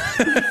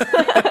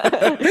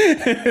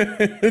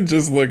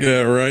 Just looking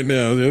at it right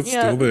now, it's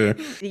still there.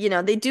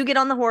 They do get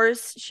on the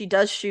horse. She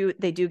does shoot.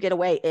 They do get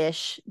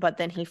away-ish, but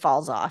then he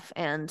falls off,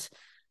 and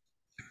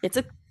it's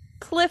a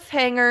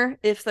cliffhanger.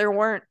 If there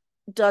weren't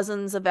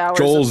dozens of hours,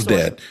 Joel's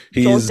dead.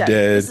 He's dead.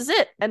 This is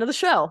it. End of the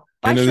show.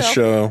 End of the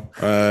show.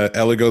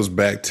 Ellie goes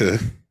back to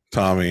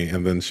Tommy,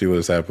 and then she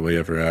lives happily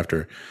ever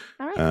after.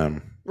 All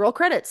right. Roll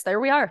credits. There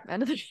we are.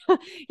 End of the show.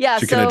 Yeah.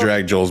 She could have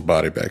dragged Joel's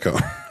body back home.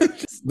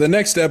 The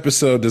next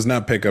episode does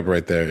not pick up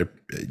right there.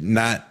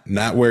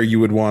 Not where you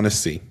would want to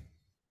see.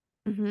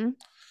 It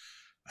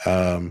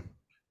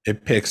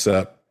picks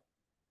up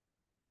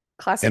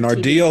classic in our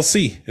TV.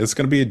 DLC. It's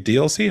going to be a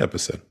DLC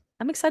episode.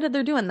 I'm excited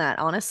they're doing that,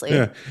 honestly.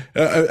 Yeah.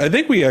 I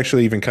think we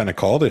actually even kind of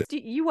called it.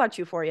 You watch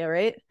Euphoria,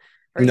 right?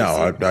 No,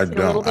 I don't.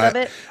 A little bit of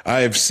it?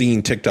 I've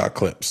seen TikTok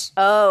clips.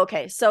 Oh,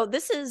 okay. So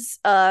this is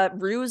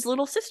Rue's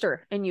little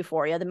sister in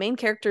Euphoria. The main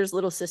character's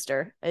little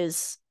sister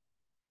is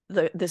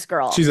this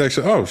girl. She's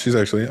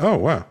actually. Oh,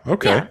 wow.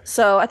 Okay. Yeah.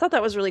 So I thought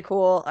that was really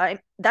cool.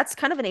 That's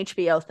kind of an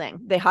HBO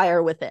thing. They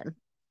hire within.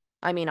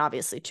 I mean,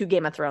 obviously, 2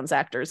 Game of Thrones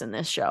actors in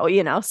this show,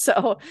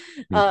 So,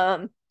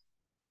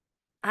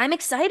 I'm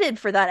excited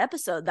for that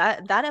episode.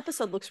 That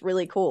episode looks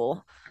really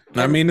cool.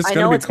 I mean, it's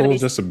going to be cool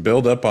just to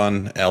build up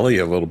on Ellie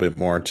a little bit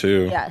more,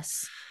 too.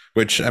 Yes.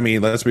 Which, I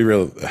mean, let's be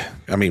real.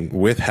 I mean,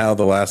 with how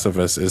The Last of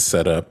Us is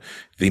set up,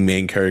 the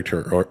main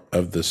character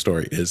of the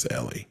story is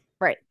Ellie.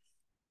 Right.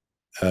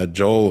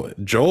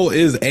 Joel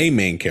is a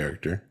main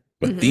character,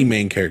 but the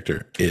main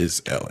character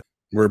is Ellie.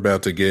 We're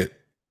about to get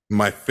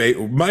my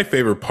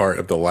favorite part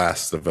of The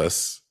Last of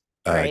Us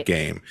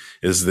game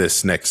is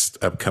this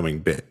next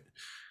upcoming bit.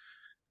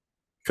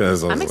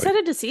 Because I'm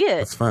excited to see it.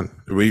 It's fun.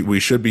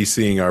 We should be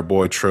seeing our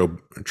boy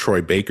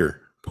Troy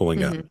Baker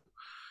pulling up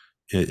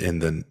in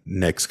the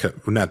next,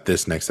 not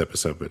this next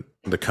episode, but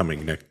the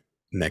coming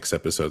next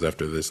episodes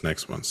after this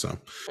next one. So,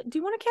 do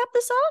you want to cap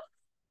this off?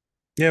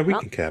 Yeah, we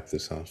can cap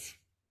this off.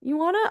 You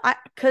want to?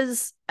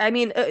 Because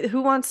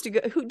who wants to go?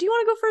 Do you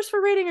want to go first for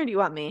rating, or do you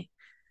want me?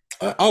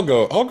 I'll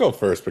go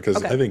first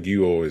because I think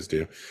you always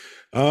do.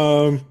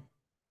 I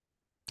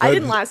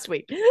didn't last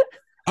week.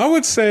 I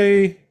would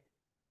say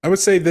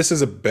this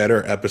is a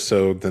better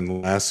episode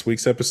than last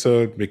week's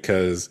episode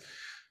because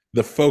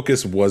the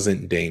focus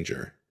wasn't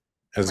danger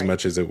as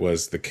much as it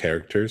was the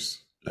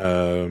characters.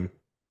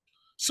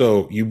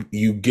 So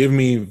you give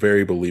me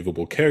very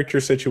believable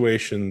character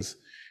situations,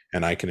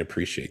 and I can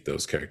appreciate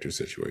those character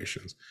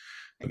situations.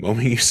 The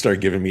moment you start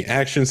giving me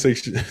action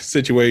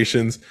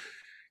situations,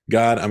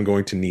 God, I'm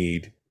going to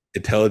need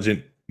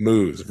intelligent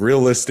moves,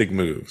 realistic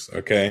moves.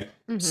 Okay.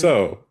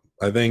 So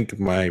I think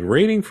my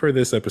rating for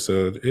this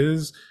episode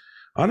is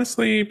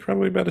honestly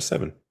probably about a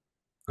 7.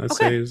 I'd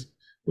say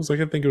I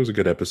think it was a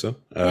good episode.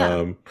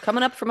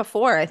 Coming up from a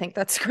 4, I think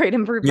that's a great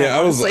improvement. Yeah,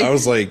 I was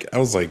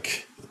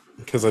like,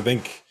 because I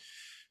think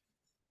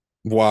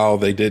while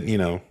they did,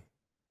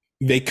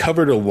 they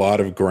covered a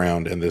lot of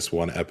ground in this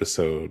one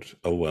episode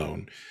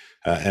alone,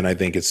 and I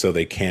think it's so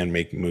they can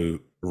make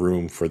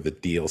room for the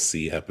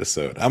DLC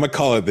episode. I'm gonna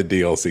call it the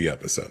DLC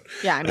episode.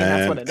 Yeah, I mean,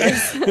 that's what it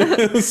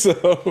is.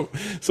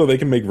 So they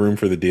can make room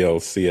for the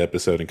DLC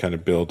episode and kind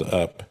of build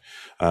up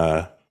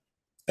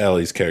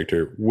Ellie's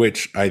character,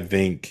 which I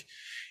think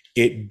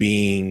it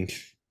being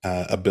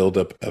a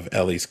buildup of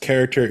Ellie's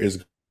character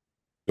is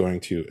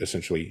going to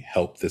essentially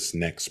help this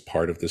next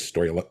part of this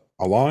story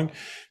along,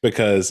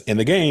 because in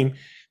the game,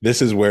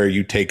 this is where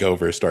you take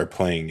over, start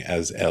playing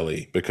as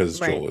Ellie because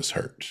Joel is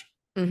hurt.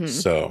 Mm-hmm.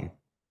 So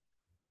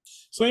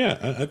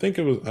yeah, I think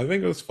it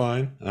was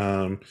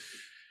fine.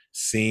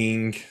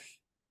 Seeing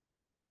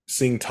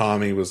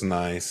Tommy was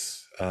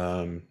nice.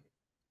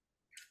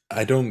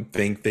 I don't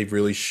think they've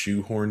really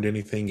shoehorned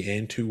anything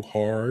in too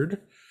hard.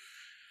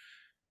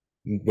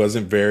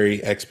 Wasn't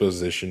very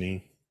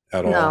exposition-y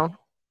at all. No,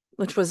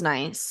 which was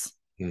nice.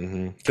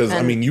 Because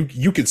I mean,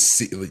 you could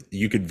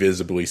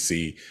visibly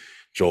see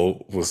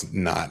Joel was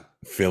not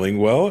feeling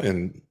well,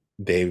 and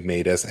Dave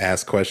made us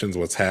ask questions.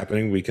 What's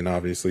happening? We can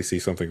obviously see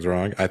something's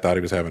wrong. I thought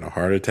he was having a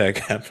heart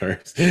attack at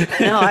first.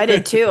 No, I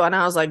did too, and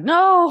I was like,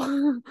 no,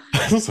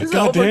 I was like, this is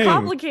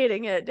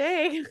overcomplicating it.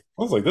 Dang.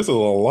 I was like, this is a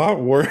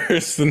lot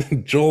worse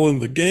than Joel in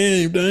the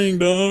game. Dang,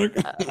 dog.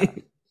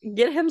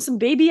 Get him some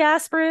baby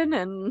aspirin,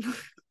 and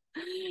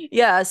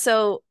yeah.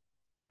 So,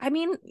 I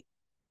mean,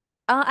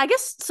 I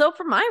guess so.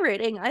 For my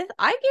rating, I gave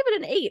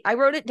it an 8. I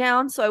wrote it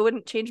down so I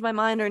wouldn't change my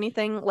mind or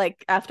anything.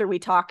 Like after we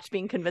talked,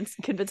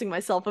 convincing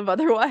myself of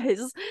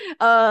otherwise.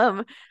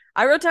 I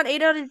wrote down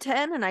 8 out of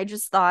 10, and I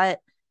just thought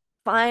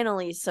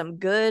finally some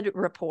good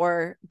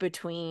rapport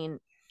between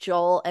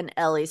Joel and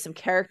Ellie, some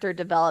character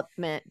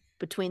development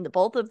between the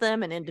both of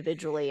them and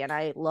individually, and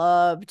I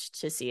loved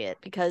to see it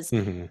because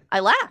I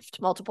laughed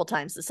multiple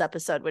times this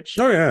episode. Which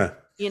it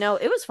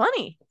was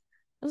funny.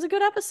 It was a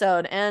good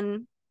episode,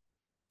 and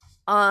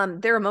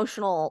their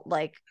emotional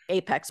like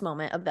apex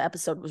moment of the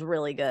episode was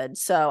really good.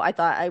 So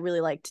I really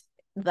liked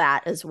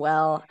that as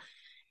well.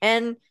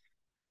 And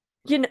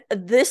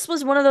this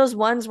was one of those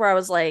ones where I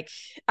was like,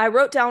 I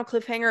wrote down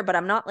cliffhanger, but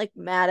I'm not like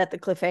mad at the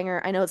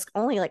cliffhanger. I know it's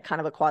only like kind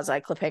of a quasi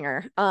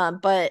cliffhanger,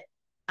 but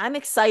I'm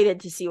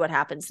excited to see what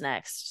happens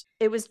next.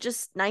 It was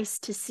just nice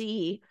to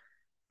see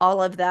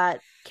all of that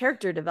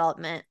character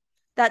development.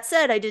 That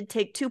said, I did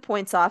take 2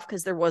 points off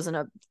because there wasn't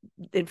a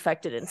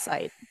infected in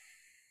sight.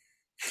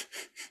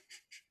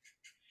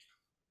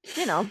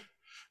 Not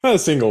a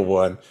single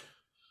one.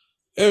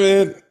 I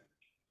mean,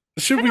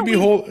 should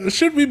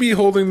we be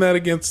holding that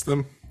against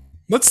them?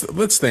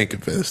 Let's think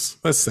of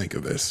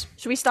this.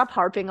 Should we stop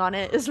harping on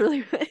it? Is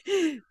really.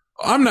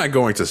 I'm not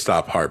going to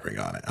stop harping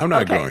on it. I'm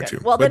not going to.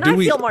 Well, then I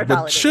feel more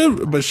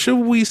validated. Should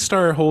we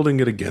start holding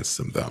it against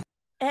them though?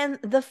 And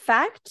the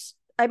fact,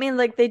 I mean,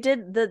 like they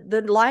did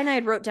the line I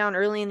wrote down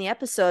early in the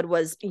episode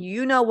was,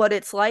 what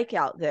it's like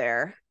out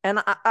there. And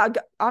I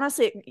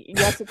honestly,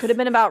 yes, it could have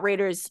been about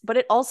Raiders, but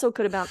it also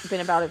could have been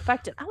about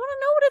infected. I want to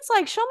know what it's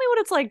like. Show me what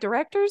it's like,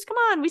 directors. Come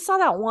on. We saw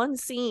that one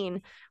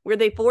scene where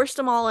they forced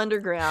them all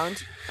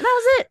underground, and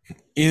that was it.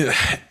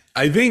 Yeah,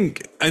 I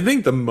think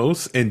the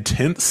most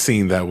intense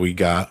scene that we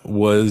got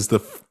was the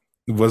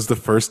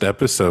first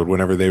episode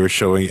whenever they were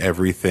showing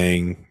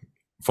everything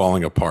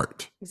falling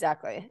apart.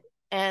 Exactly.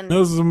 And that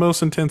was the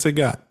most intense it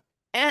got.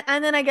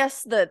 And then I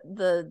guess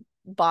the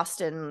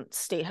Boston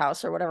State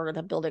House or whatever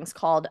the building's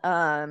called.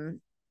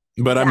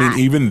 But I mean,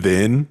 even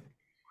then,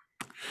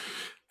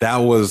 that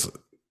was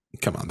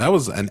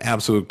an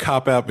absolute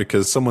cop out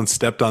because someone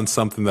stepped on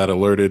something that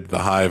alerted the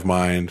hive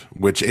mind,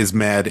 which is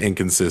mad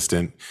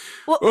inconsistent.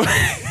 Well,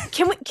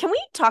 can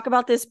we talk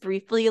about this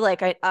briefly?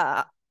 Like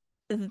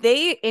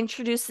they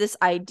introduced this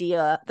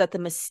idea that the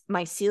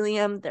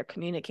mycelium, they're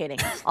communicating.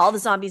 All the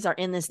zombies are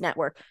in this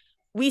network.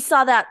 We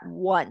saw that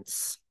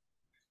once.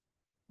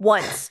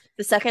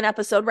 The second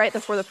episode, right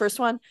before the first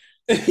one.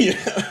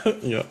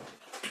 Yeah.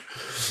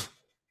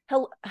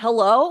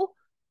 Hello?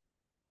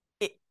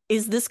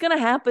 Is this going to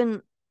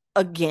happen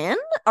again?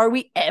 Are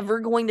we ever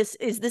going to?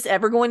 Is this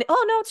ever going to?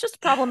 Oh no, it's just a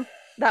problem.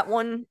 That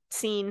one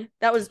scene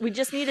we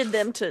just needed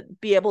them to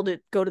be able to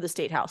go to the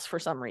State House for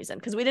some reason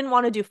because we didn't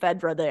want to do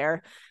Fedra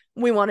there.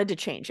 We wanted to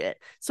change it,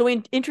 so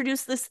we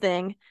introduced this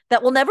thing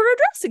that we'll never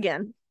address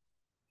again.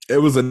 It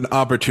was an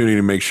opportunity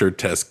to make sure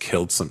Tess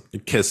kissed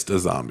a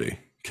zombie.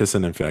 Kiss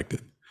an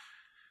infected.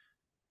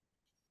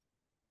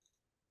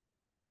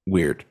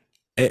 Weird.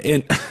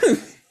 And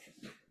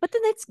but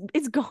then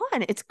it's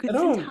gone. It's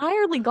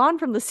entirely gone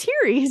from the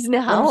series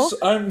now.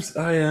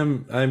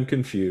 I'm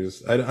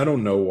confused. I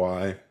don't know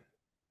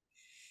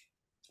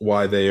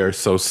why they are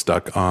so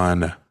stuck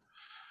on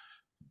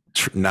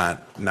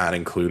not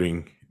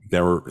including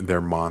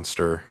their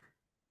monster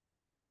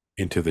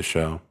into the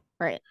show.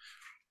 Right.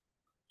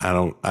 I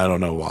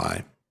don't know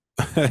why.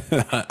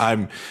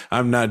 I'm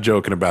not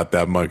joking about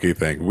that monkey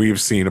thing.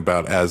 We've seen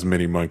about as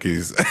many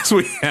monkeys as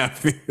we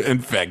have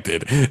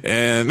infected,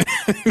 and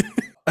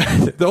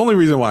the only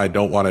reason why I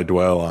don't want to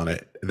dwell on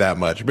it that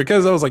much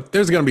because I was like,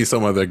 there's gonna be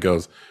someone that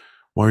goes,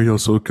 "Why are y'all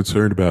so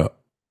concerned about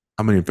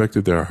how many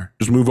infected there are?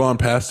 Just move on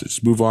past it.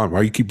 Just move on.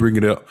 Why you keep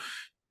bringing it up,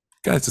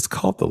 guys? It's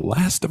called The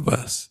Last of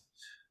Us.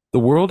 The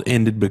world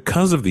ended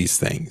because of these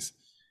things.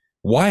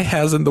 Why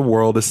hasn't the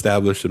world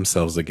established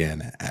themselves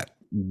again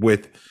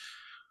with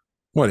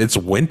what? It's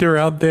winter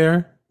out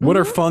there. What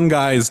are fun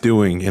guys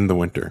doing in the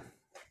winter?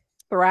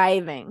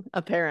 Thriving,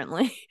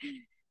 apparently.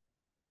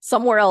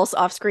 Somewhere else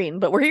off screen,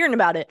 but we're hearing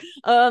about it.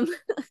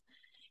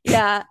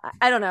 Yeah,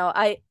 I don't know.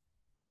 I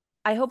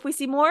hope we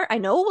see more. I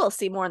know we'll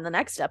see more in the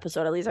next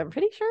episode. At least I'm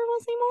pretty sure we'll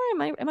see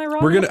more. Am I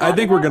wrong? I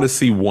think we're gonna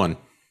see one.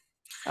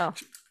 Oh.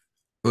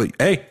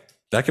 Like, hey,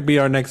 that could be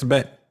our next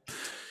bet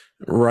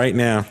right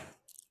now.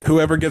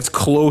 Whoever gets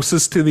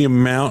closest to the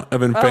amount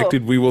of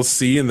infected we will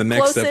see in the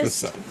next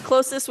episode.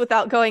 Closest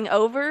without going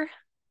over?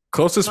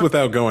 Closest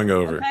without going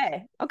over.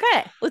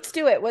 Okay. Let's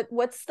do it.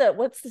 What's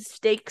the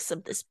stakes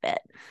of this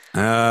bet?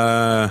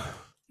 No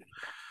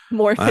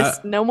more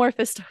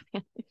Fisto.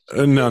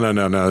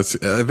 No.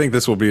 I think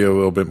this will be a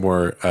little bit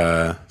more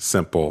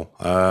simple.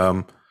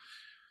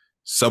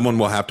 Someone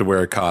will have to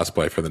wear a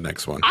cosplay for the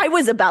next one. I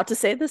was about to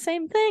say the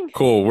same thing.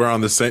 Cool. We're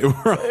on the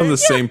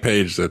same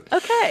page then.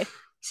 Okay.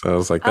 So I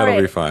was like,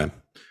 that'll be fine.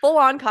 Full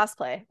on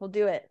cosplay. We'll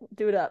do it.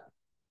 Do it up.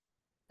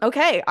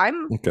 Okay.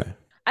 Okay.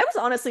 I was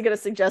honestly going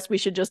to suggest we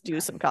should just do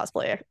some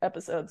cosplay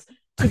episodes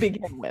to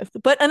begin with,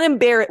 but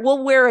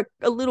we'll wear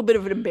a little bit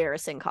of an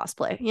embarrassing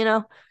cosplay, you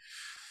know?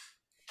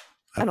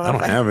 I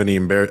don't have any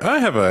embarrassing. I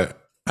have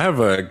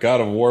a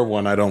God of War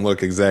one I don't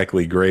look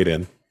exactly great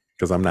in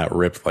because I'm not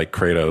ripped like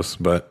Kratos,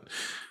 but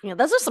yeah,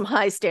 those are some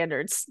high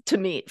standards to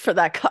meet for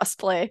that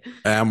cosplay.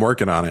 I'm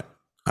working on it.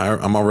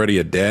 I'm already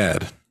a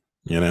dad,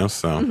 you know,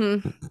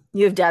 so.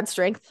 You have dad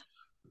strength?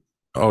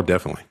 Oh,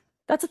 definitely.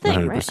 That's a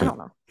thing, 100%. Right? I don't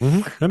know.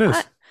 It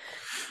is.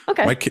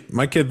 Okay.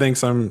 My kid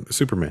thinks I'm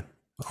Superman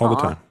all the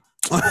time.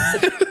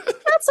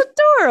 That's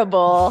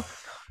adorable.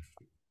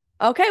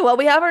 Okay, well,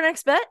 we have our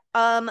next bet.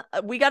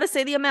 We got to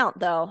say the amount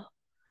though.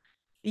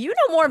 You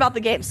know more about the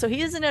game, so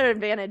he isn't at an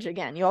advantage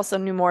again. You also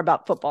knew more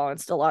about football and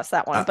still lost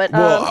that one. But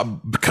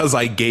because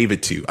I gave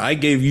it to you. I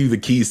gave you the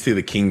keys to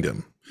the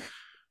kingdom.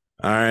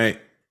 All right.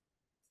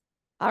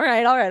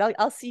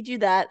 I'll cede you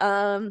that.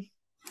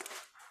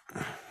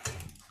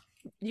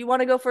 You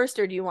want to go first,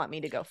 or do you want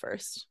me to go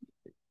first?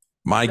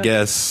 My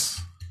guess,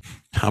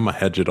 I'm gonna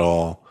hedge it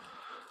all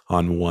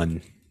on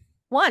one.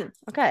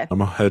 Okay. I'm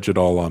gonna hedge it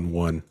all on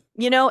one.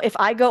 You know, if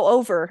I go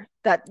over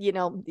that, you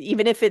know,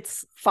 even if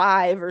it's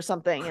 5 or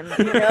something, and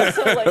you know,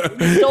 so like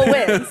you still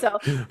win. So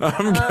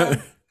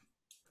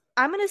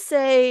I'm gonna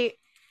say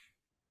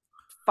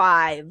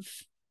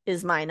 5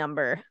 is my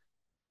number.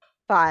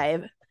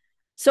 5.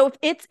 So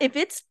if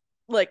it's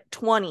like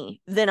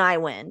 20, then I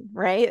win,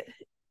 right?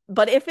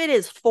 But if it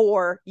is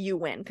 4, you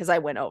win because I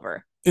went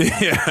over.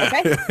 Yeah.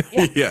 Okay?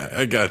 Yeah,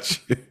 I got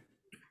you.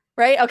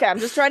 Right? Okay, I'm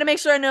just trying to make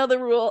sure I know the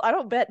rule. I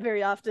don't bet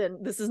very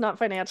often. This is not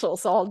financial,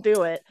 so I'll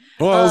do it.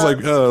 Well, I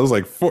was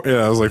like,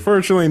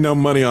 fortunately, no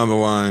money on the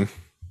line.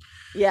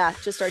 Yeah,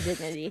 just our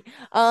dignity.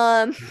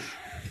 All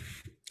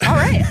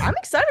right, I'm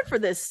excited for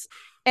this.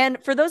 And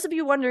for those of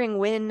you wondering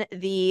when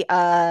the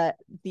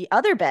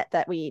other bet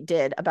that we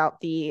did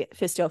about the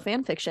Fisto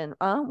fan fiction,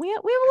 we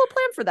have a little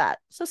plan for that.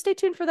 So stay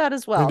tuned for that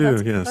as well.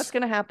 That's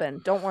going to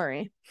happen. Don't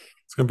worry.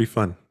 It's going to be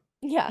fun.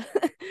 Yeah.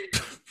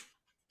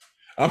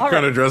 I'm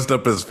kind of dressed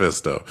up as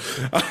Fisto.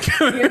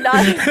 You're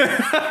not.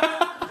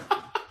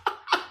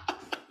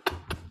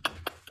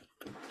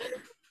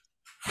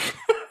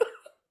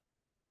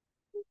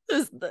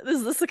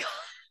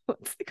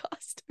 What's the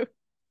costume?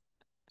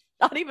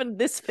 Not even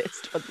this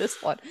fist, but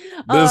this one.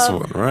 This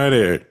one right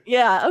here.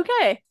 Yeah.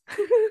 Okay.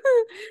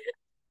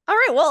 All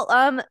right. Well,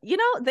 thank you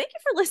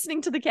for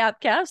listening to the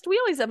Capcast. We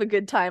always have a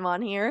good time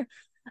on here.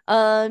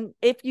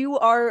 If you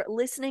are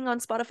listening on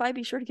Spotify,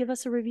 be sure to give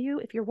us a review.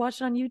 If you're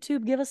watching on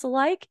YouTube, give us a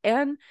like,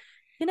 and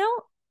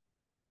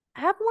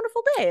have a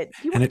wonderful day.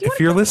 If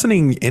you're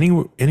listening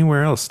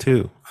anywhere else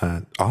too,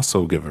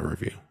 also give a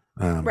review.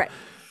 Right.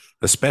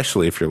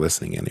 Especially if you're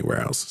listening anywhere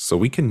else, so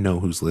we can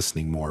know who's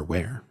listening more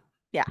where.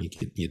 Yeah.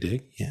 You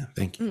dig? Yeah.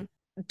 Thank you.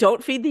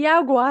 Don't feed the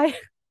Yaogwai.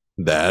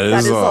 That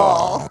is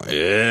all.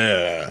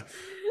 Yeah.